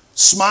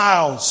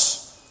 smiles,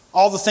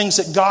 all the things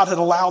that God had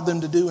allowed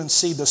them to do and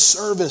see, the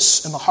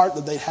service and the heart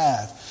that they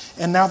had.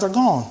 And now they're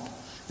gone.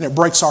 And it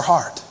breaks our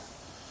heart.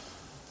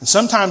 And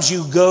sometimes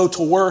you go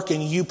to work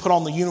and you put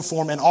on the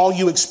uniform and all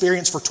you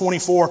experience for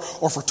 24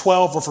 or for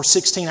 12 or for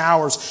 16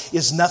 hours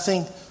is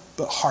nothing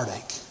but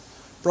heartache.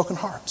 Broken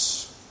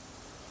hearts.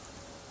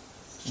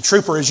 And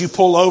trooper, as you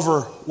pull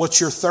over,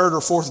 what's your 3rd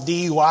or 4th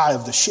DUI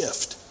of the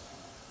shift?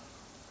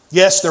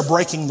 Yes, they're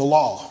breaking the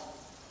law.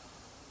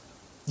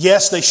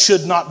 Yes, they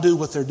should not do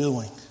what they're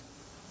doing.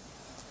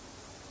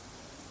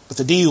 But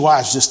the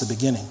DUI is just the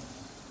beginning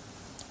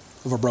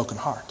of a broken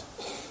heart.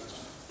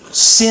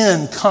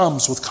 Sin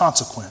comes with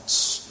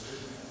consequence.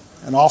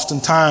 And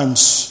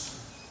oftentimes,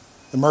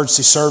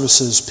 emergency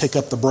services pick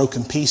up the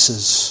broken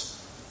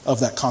pieces of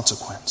that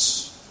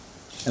consequence.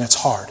 And it's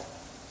hard.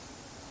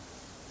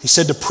 He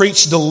said to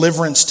preach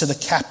deliverance to the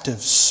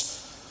captives.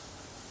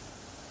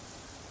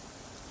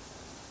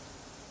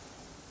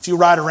 If you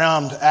ride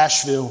around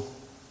Asheville,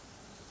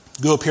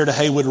 go up here to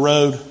Haywood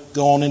Road,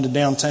 go on into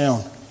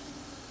downtown.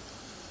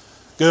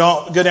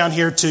 Go down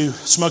here to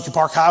Smoky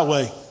Park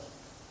Highway,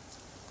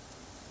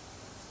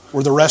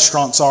 where the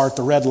restaurants are at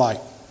the red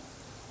light.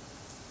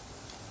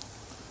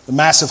 The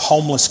massive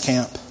homeless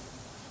camp.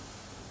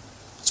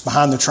 It's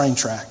behind the train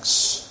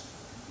tracks.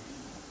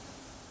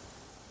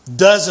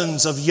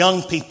 Dozens of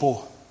young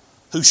people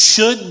who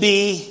should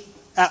be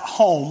at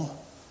home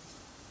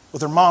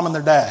with their mom and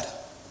their dad,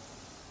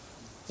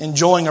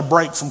 enjoying a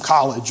break from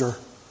college or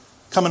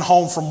coming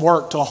home from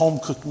work to a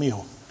home-cooked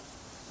meal.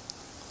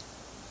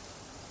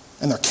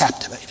 And they're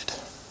captivated.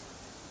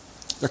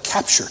 They're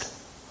captured.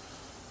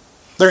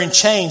 They're in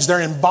chains.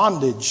 They're in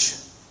bondage.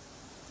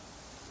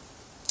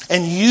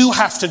 And you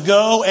have to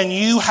go and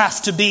you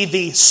have to be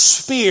the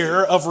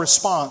spear of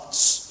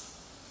response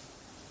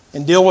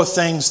and deal with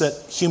things that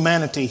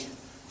humanity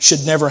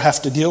should never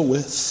have to deal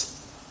with.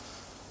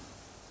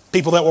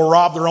 People that will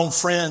rob their own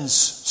friends,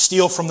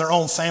 steal from their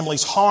own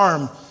families,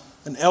 harm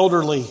an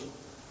elderly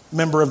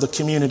member of the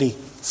community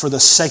for the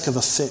sake of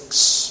a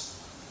fix.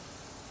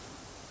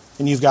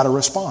 And you've got to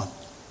respond.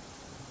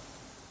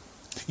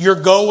 You're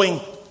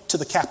going to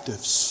the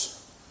captives.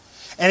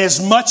 And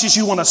as much as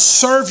you want to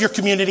serve your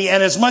community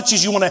and as much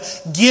as you want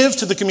to give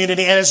to the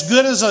community and as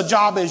good as a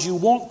job as you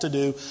want to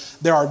do,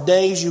 there are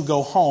days you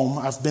go home,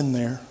 I've been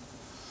there,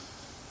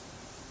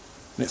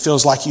 and it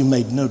feels like you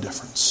made no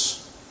difference.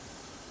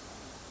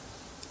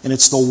 And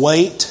it's the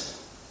weight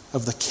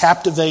of the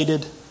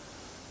captivated,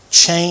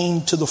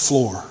 chained to the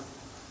floor,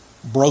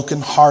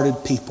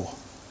 broken-hearted people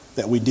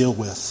that we deal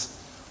with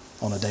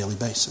on a daily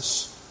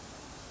basis.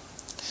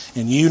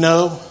 And you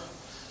know,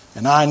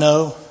 and I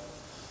know,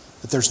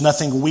 that there's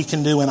nothing we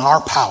can do in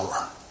our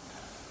power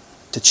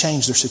to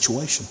change their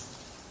situation.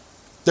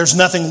 There's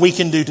nothing we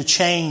can do to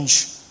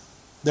change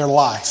their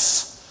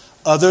life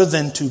other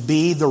than to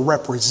be the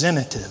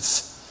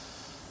representative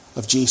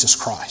of Jesus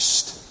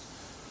Christ,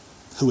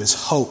 who is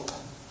hope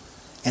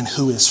and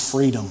who is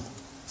freedom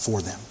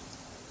for them.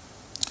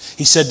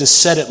 He said to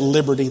set at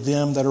liberty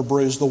them that are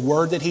bruised. The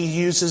word that he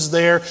uses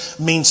there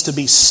means to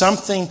be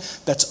something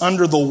that's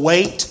under the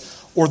weight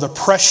or the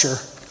pressure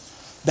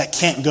that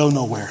can't go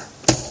nowhere.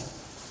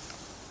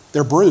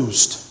 They're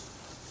bruised.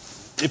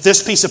 If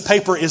this piece of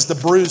paper is the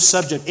bruised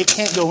subject, it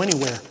can't go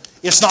anywhere.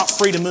 It's not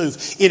free to move.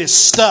 It is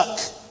stuck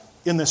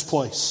in this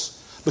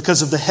place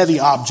because of the heavy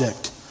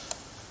object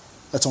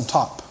that's on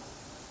top.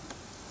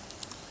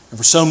 And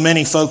for so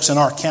many folks in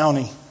our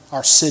county,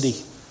 our city,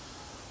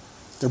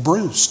 they're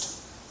bruised.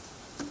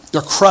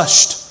 They're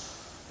crushed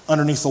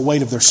underneath the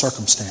weight of their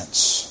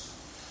circumstance.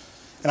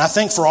 And I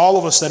think for all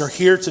of us that are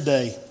here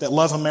today, that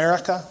love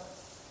America,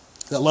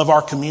 that love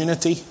our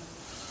community,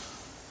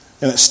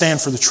 and that stand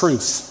for the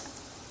truth,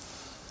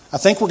 I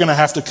think we're going to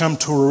have to come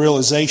to a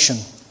realization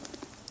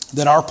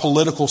that our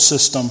political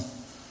system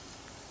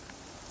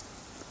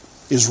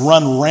is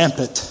run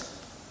rampant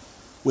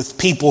with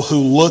people who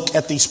look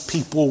at these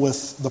people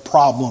with the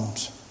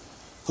problems,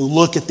 who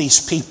look at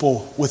these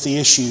people with the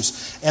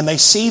issues, and they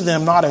see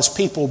them not as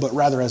people, but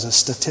rather as a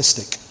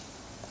statistic.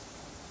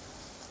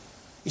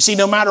 You see,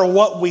 no matter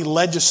what we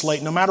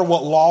legislate, no matter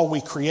what law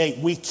we create,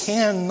 we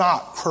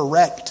cannot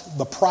correct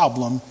the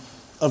problem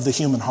of the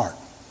human heart.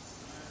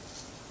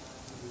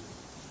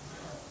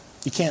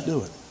 You can't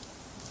do it.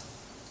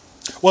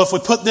 Well, if we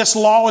put this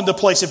law into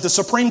place, if the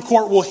Supreme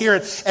Court will hear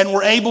it and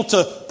we're able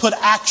to put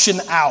action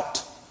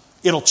out,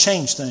 it'll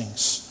change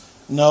things.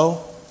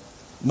 No,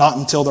 not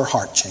until their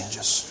heart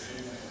changes.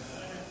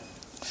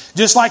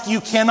 Just like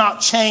you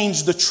cannot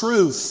change the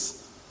truth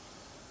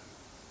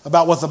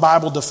about what the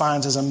Bible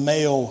defines as a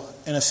male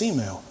and a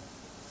female.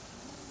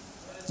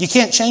 You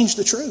can't change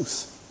the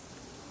truth.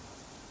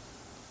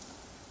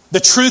 The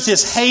truth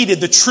is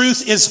hated. The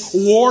truth is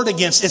warred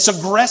against. It's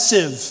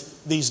aggressive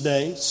these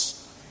days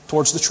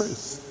towards the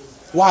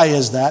truth. Why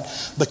is that?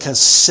 Because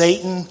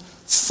Satan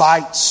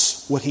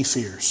fights what he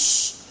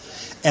fears.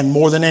 And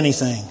more than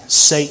anything,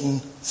 Satan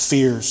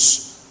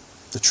fears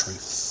the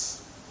truth.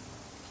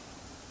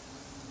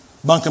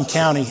 Buncombe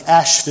County,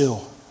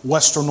 Asheville,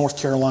 Western North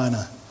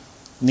Carolina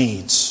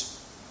needs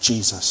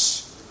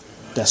Jesus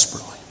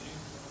desperately.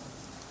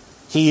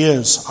 He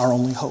is our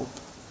only hope.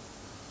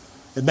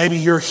 And maybe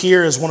you're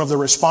here as one of the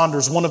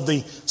responders, one of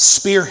the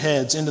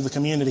spearheads into the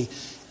community,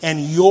 and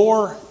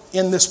you're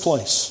in this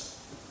place.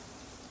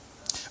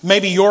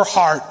 Maybe your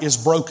heart is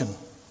broken.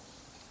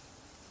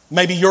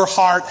 Maybe your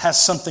heart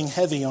has something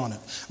heavy on it.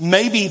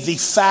 Maybe the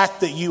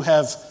fact that you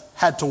have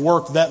had to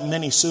work that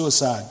many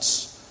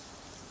suicides,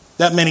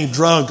 that many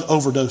drug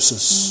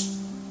overdoses,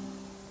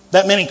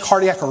 that many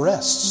cardiac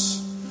arrests,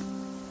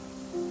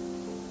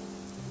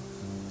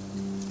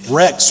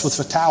 wrecks with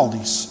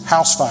fatalities,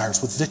 house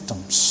fires with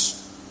victims,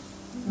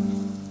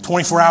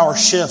 24-hour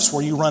shifts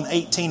where you run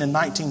 18 and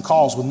 19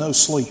 calls with no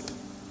sleep,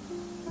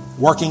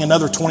 working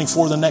another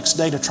 24 the next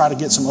day to try to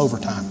get some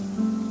overtime.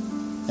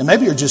 And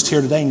maybe you're just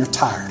here today and you're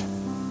tired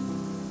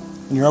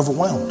and you're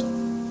overwhelmed.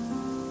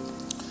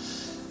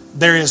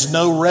 There is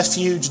no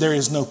refuge, there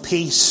is no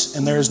peace,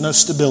 and there is no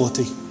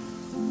stability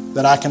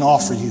that I can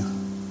offer you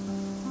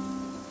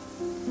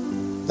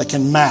that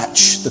can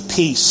match the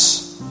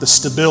peace, the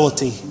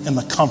stability, and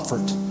the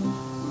comfort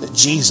that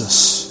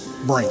Jesus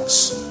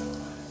brings.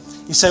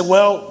 You say,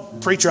 well,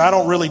 preacher, I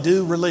don't really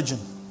do religion.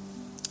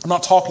 I'm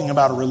not talking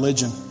about a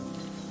religion.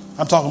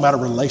 I'm talking about a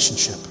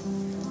relationship.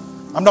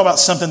 I'm talking about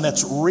something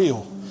that's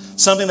real.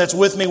 Something that's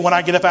with me when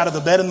I get up out of the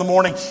bed in the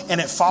morning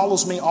and it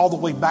follows me all the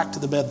way back to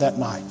the bed that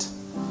night.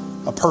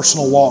 a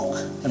personal walk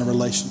and a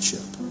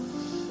relationship.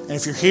 And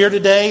if you're here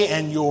today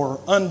and you're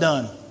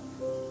undone,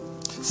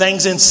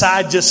 things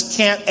inside just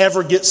can't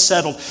ever get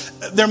settled.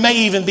 There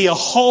may even be a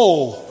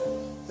hole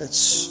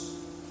that's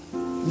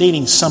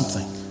needing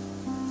something.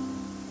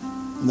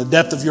 In the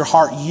depth of your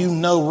heart, you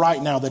know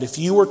right now that if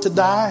you were to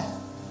die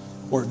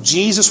or if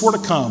Jesus were to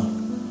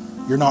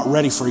come, you're not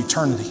ready for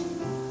eternity.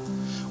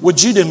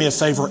 Would you do me a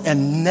favor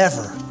and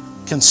never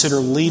consider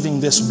leaving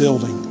this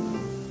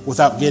building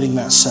without getting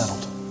that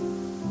settled?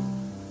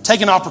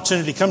 Take an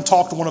opportunity. Come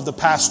talk to one of the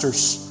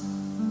pastors.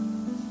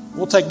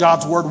 We'll take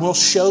God's word and we'll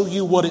show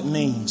you what it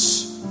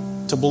means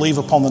to believe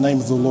upon the name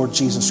of the Lord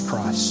Jesus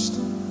Christ.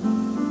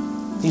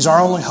 He's our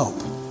only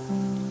hope.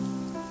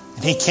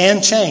 And He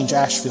can change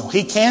Asheville.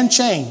 He can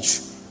change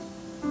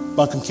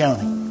Buncombe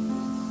County.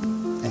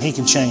 And He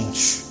can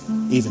change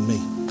even me.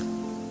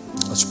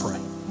 Let's pray.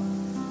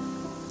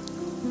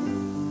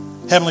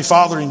 Heavenly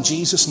Father, in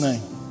Jesus'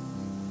 name,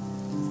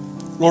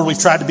 Lord, we've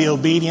tried to be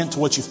obedient to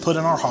what You've put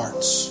in our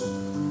hearts,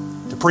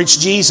 to preach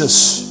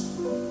Jesus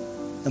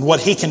and what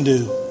He can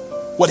do,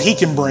 what He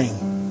can bring.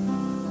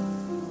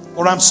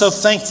 Lord, I'm so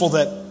thankful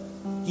that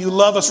You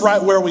love us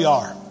right where we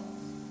are.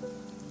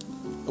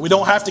 That we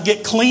don't have to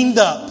get cleaned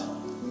up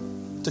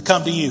to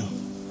come to You.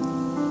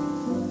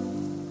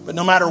 But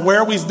no matter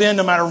where we've been,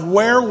 no matter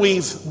where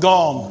we've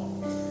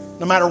gone,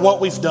 no matter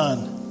what we've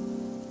done,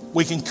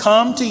 we can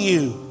come to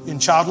You in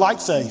childlike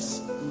faith,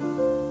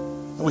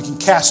 and we can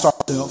cast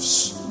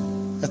ourselves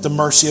at the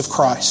mercy of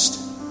Christ.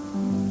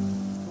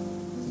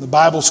 The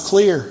Bible's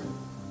clear.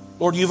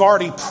 Lord, You've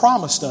already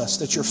promised us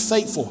that You're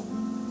faithful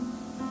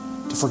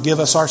to forgive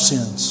us our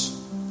sins.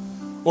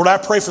 Lord, I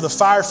pray for the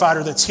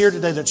firefighter that's here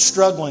today that's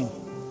struggling,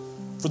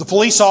 for the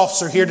police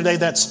officer here today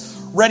that's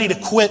ready to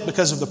quit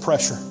because of the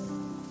pressure,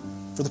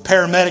 for the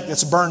paramedic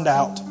that's burned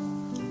out,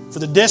 for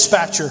the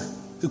dispatcher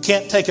who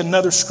can't take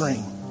another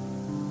scream,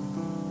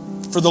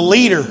 for the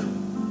leader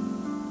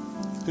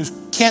who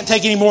can't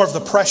take any more of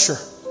the pressure.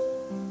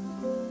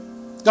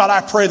 God,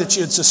 I pray that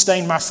You'd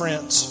sustain my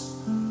friends.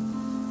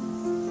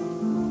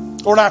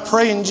 Lord, I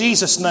pray in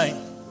Jesus' name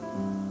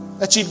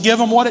that You'd give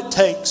them what it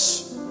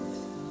takes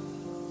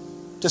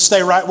to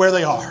stay right where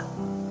they are,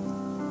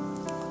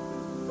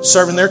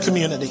 serving their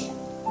community,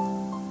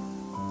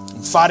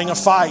 and fighting a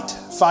fight,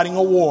 fighting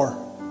a war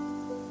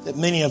that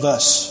many of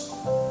us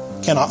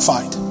cannot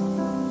fight.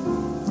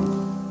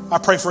 I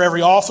pray for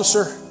every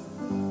officer,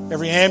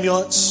 every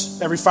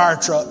ambulance, every fire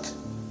truck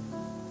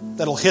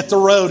that'll hit the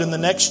road in the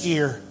next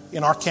year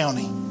in our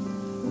county.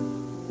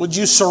 Would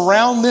You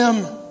surround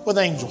them with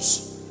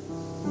angels?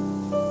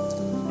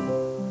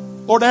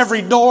 Lord,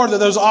 every door that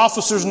those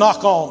officers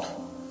knock on,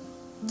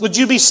 would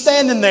You be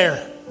standing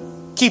there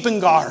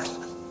keeping guard?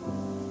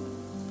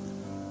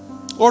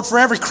 Lord, for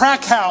every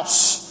crack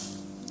house,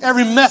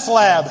 every meth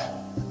lab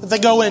that they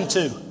go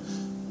into,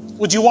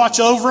 would You watch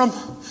over them?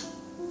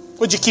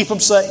 Would You keep them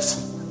safe?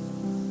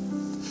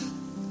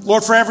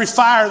 Lord, for every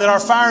fire that our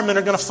firemen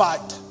are going to fight,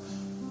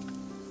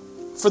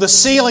 for the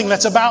ceiling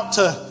that's about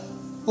to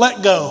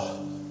let go,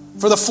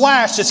 for the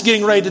flash that's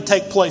getting ready to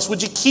take place,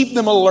 would You keep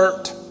them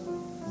alert?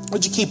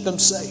 Would You keep them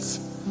safe?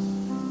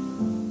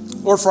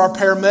 Lord, for our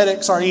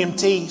paramedics, our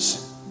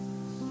EMTs,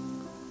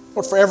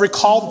 Lord, for every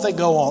call that they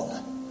go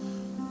on,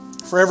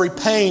 for every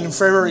pain and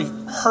for every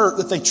hurt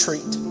that they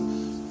treat,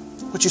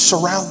 would You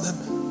surround them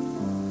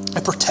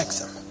and protect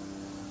them?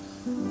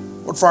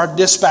 Lord, for our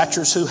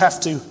dispatchers who have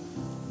to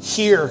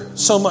hear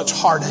so much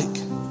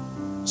heartache,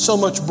 so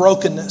much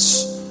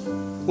brokenness,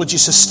 would You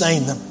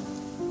sustain them?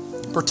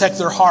 Protect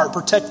their heart,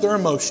 protect their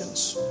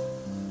emotions.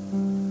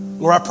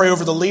 Lord, I pray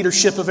over the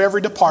leadership of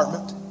every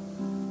department,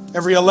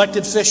 every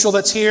elected official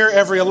that's here,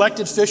 every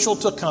elected official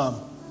to come.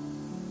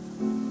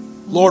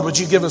 Lord, would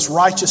You give us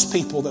righteous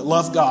people that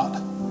love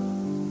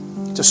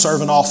God to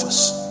serve in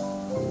office?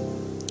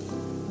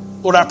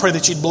 Lord, I pray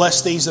that You'd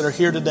bless these that are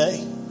here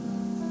today.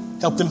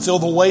 Help them feel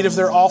the weight of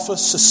their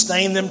office,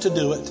 sustain them to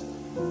do it,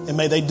 and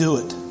may they do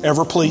it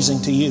ever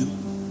pleasing to You.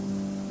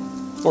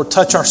 Lord,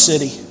 touch our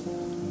city,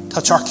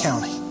 touch our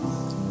county,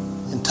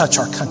 and touch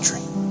our country.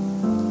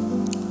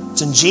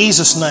 It's in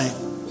Jesus' name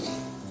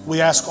we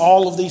ask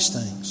all of these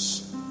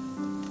things.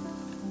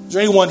 Is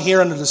there anyone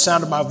here under the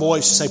sound of my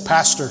voice who say,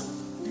 Pastor,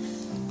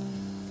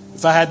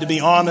 if I had to be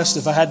honest,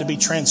 if I had to be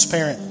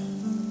transparent,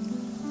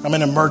 I'm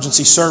in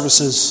emergency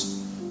services.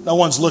 No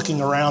one's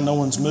looking around, no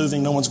one's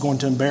moving, no one's going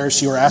to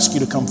embarrass you or ask you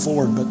to come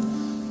forward. But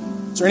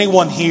is there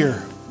anyone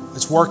here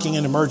that's working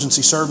in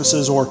emergency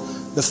services or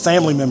the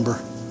family member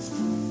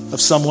of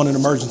someone in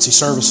emergency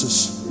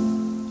services?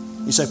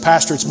 You say,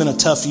 Pastor, it's been a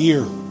tough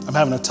year. I'm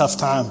having a tough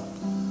time.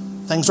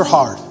 Things are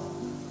hard.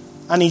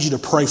 I need you to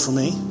pray for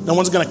me. No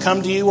one's going to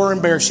come to you or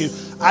embarrass you.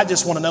 I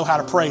just want to know how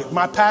to pray.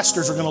 My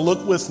pastors are going to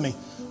look with me.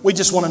 We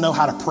just want to know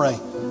how to pray.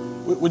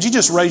 Would you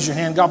just raise your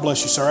hand? God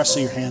bless you, sir. I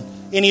see your hand.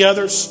 Any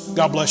others?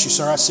 God bless you,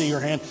 sir. I see your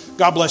hand.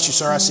 God bless you,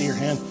 sir. I see your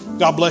hand.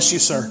 God bless you,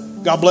 sir.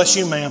 God bless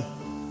you, ma'am.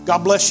 God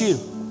bless you.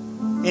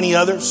 Any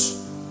others?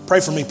 Pray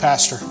for me,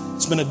 Pastor.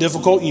 It's been a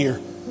difficult year.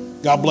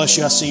 God bless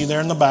you. I see you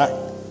there in the back.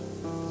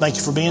 Thank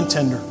you for being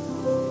tender.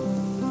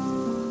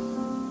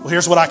 Well,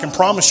 here's what I can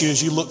promise you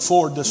as you look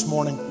forward this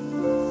morning.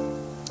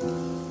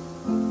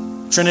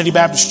 Trinity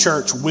Baptist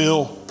Church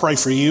will pray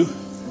for you.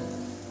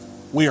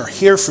 We are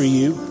here for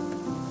you,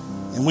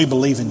 and we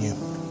believe in you.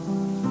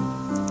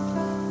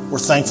 We're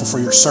thankful for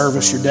your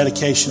service, your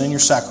dedication, and your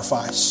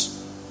sacrifice.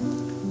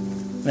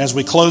 And as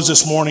we close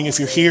this morning, if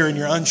you're here and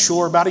you're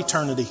unsure about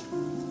eternity,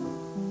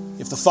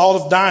 if the thought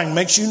of dying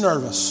makes you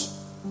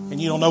nervous and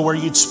you don't know where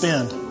you'd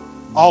spend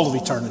all of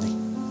eternity,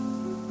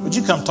 would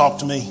you come talk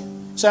to me?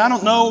 Say, I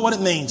don't know what it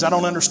means. I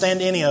don't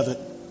understand any of it.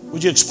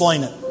 Would you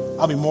explain it?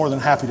 I'll be more than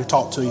happy to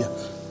talk to you.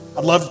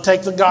 I'd love to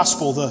take the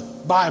gospel, the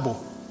Bible,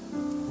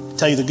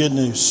 tell you the good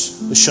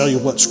news, to show you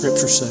what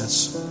Scripture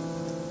says.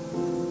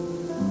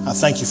 I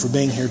thank you for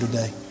being here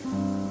today.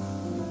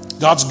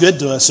 God's good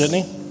to us,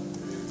 isn't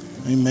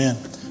He? Amen.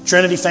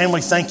 Trinity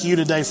family, thank you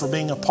today for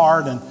being a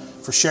part and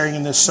for sharing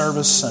in this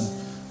service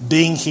and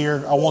being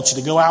here. I want you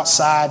to go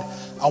outside.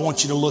 I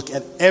want you to look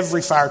at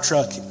every fire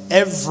truck,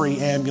 every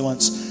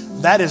ambulance.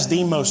 That is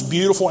the most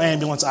beautiful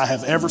ambulance I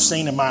have ever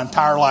seen in my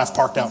entire life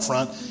parked out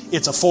front.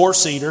 It's a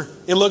 4-seater.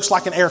 It looks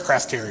like an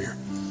aircraft carrier.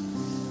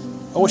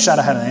 I wish I'd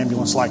have had an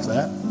ambulance like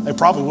that. They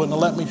probably wouldn't have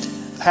let me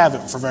have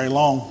it for very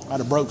long. I'd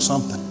have broke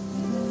something.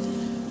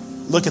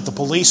 Look at the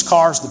police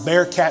cars, the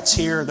Bearcats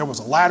here. There was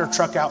a ladder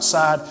truck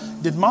outside.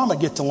 Did Mama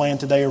get to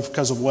land today or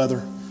because of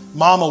weather?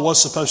 Mama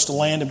was supposed to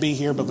land and be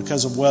here, but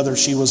because of weather,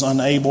 she was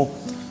unable.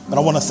 But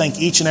I want to thank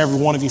each and every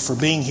one of you for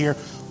being here.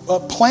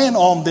 Plan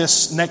on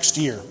this next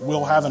year.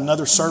 We'll have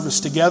another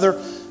service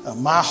together.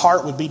 My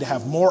heart would be to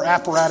have more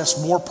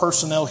apparatus, more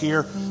personnel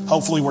here.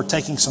 Hopefully we're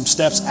taking some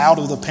steps out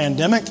of the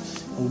pandemic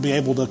and we'll be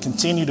able to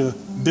continue to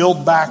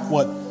build back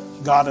what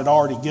God had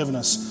already given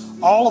us.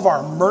 All of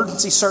our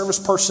emergency service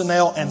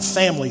personnel and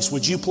families,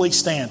 would you please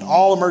stand?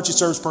 All emergency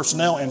service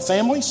personnel and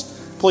families,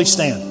 please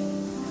stand.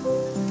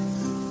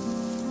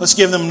 Let's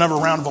give them another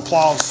round of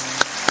applause.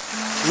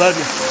 Love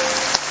you.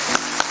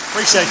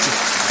 Appreciate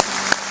you.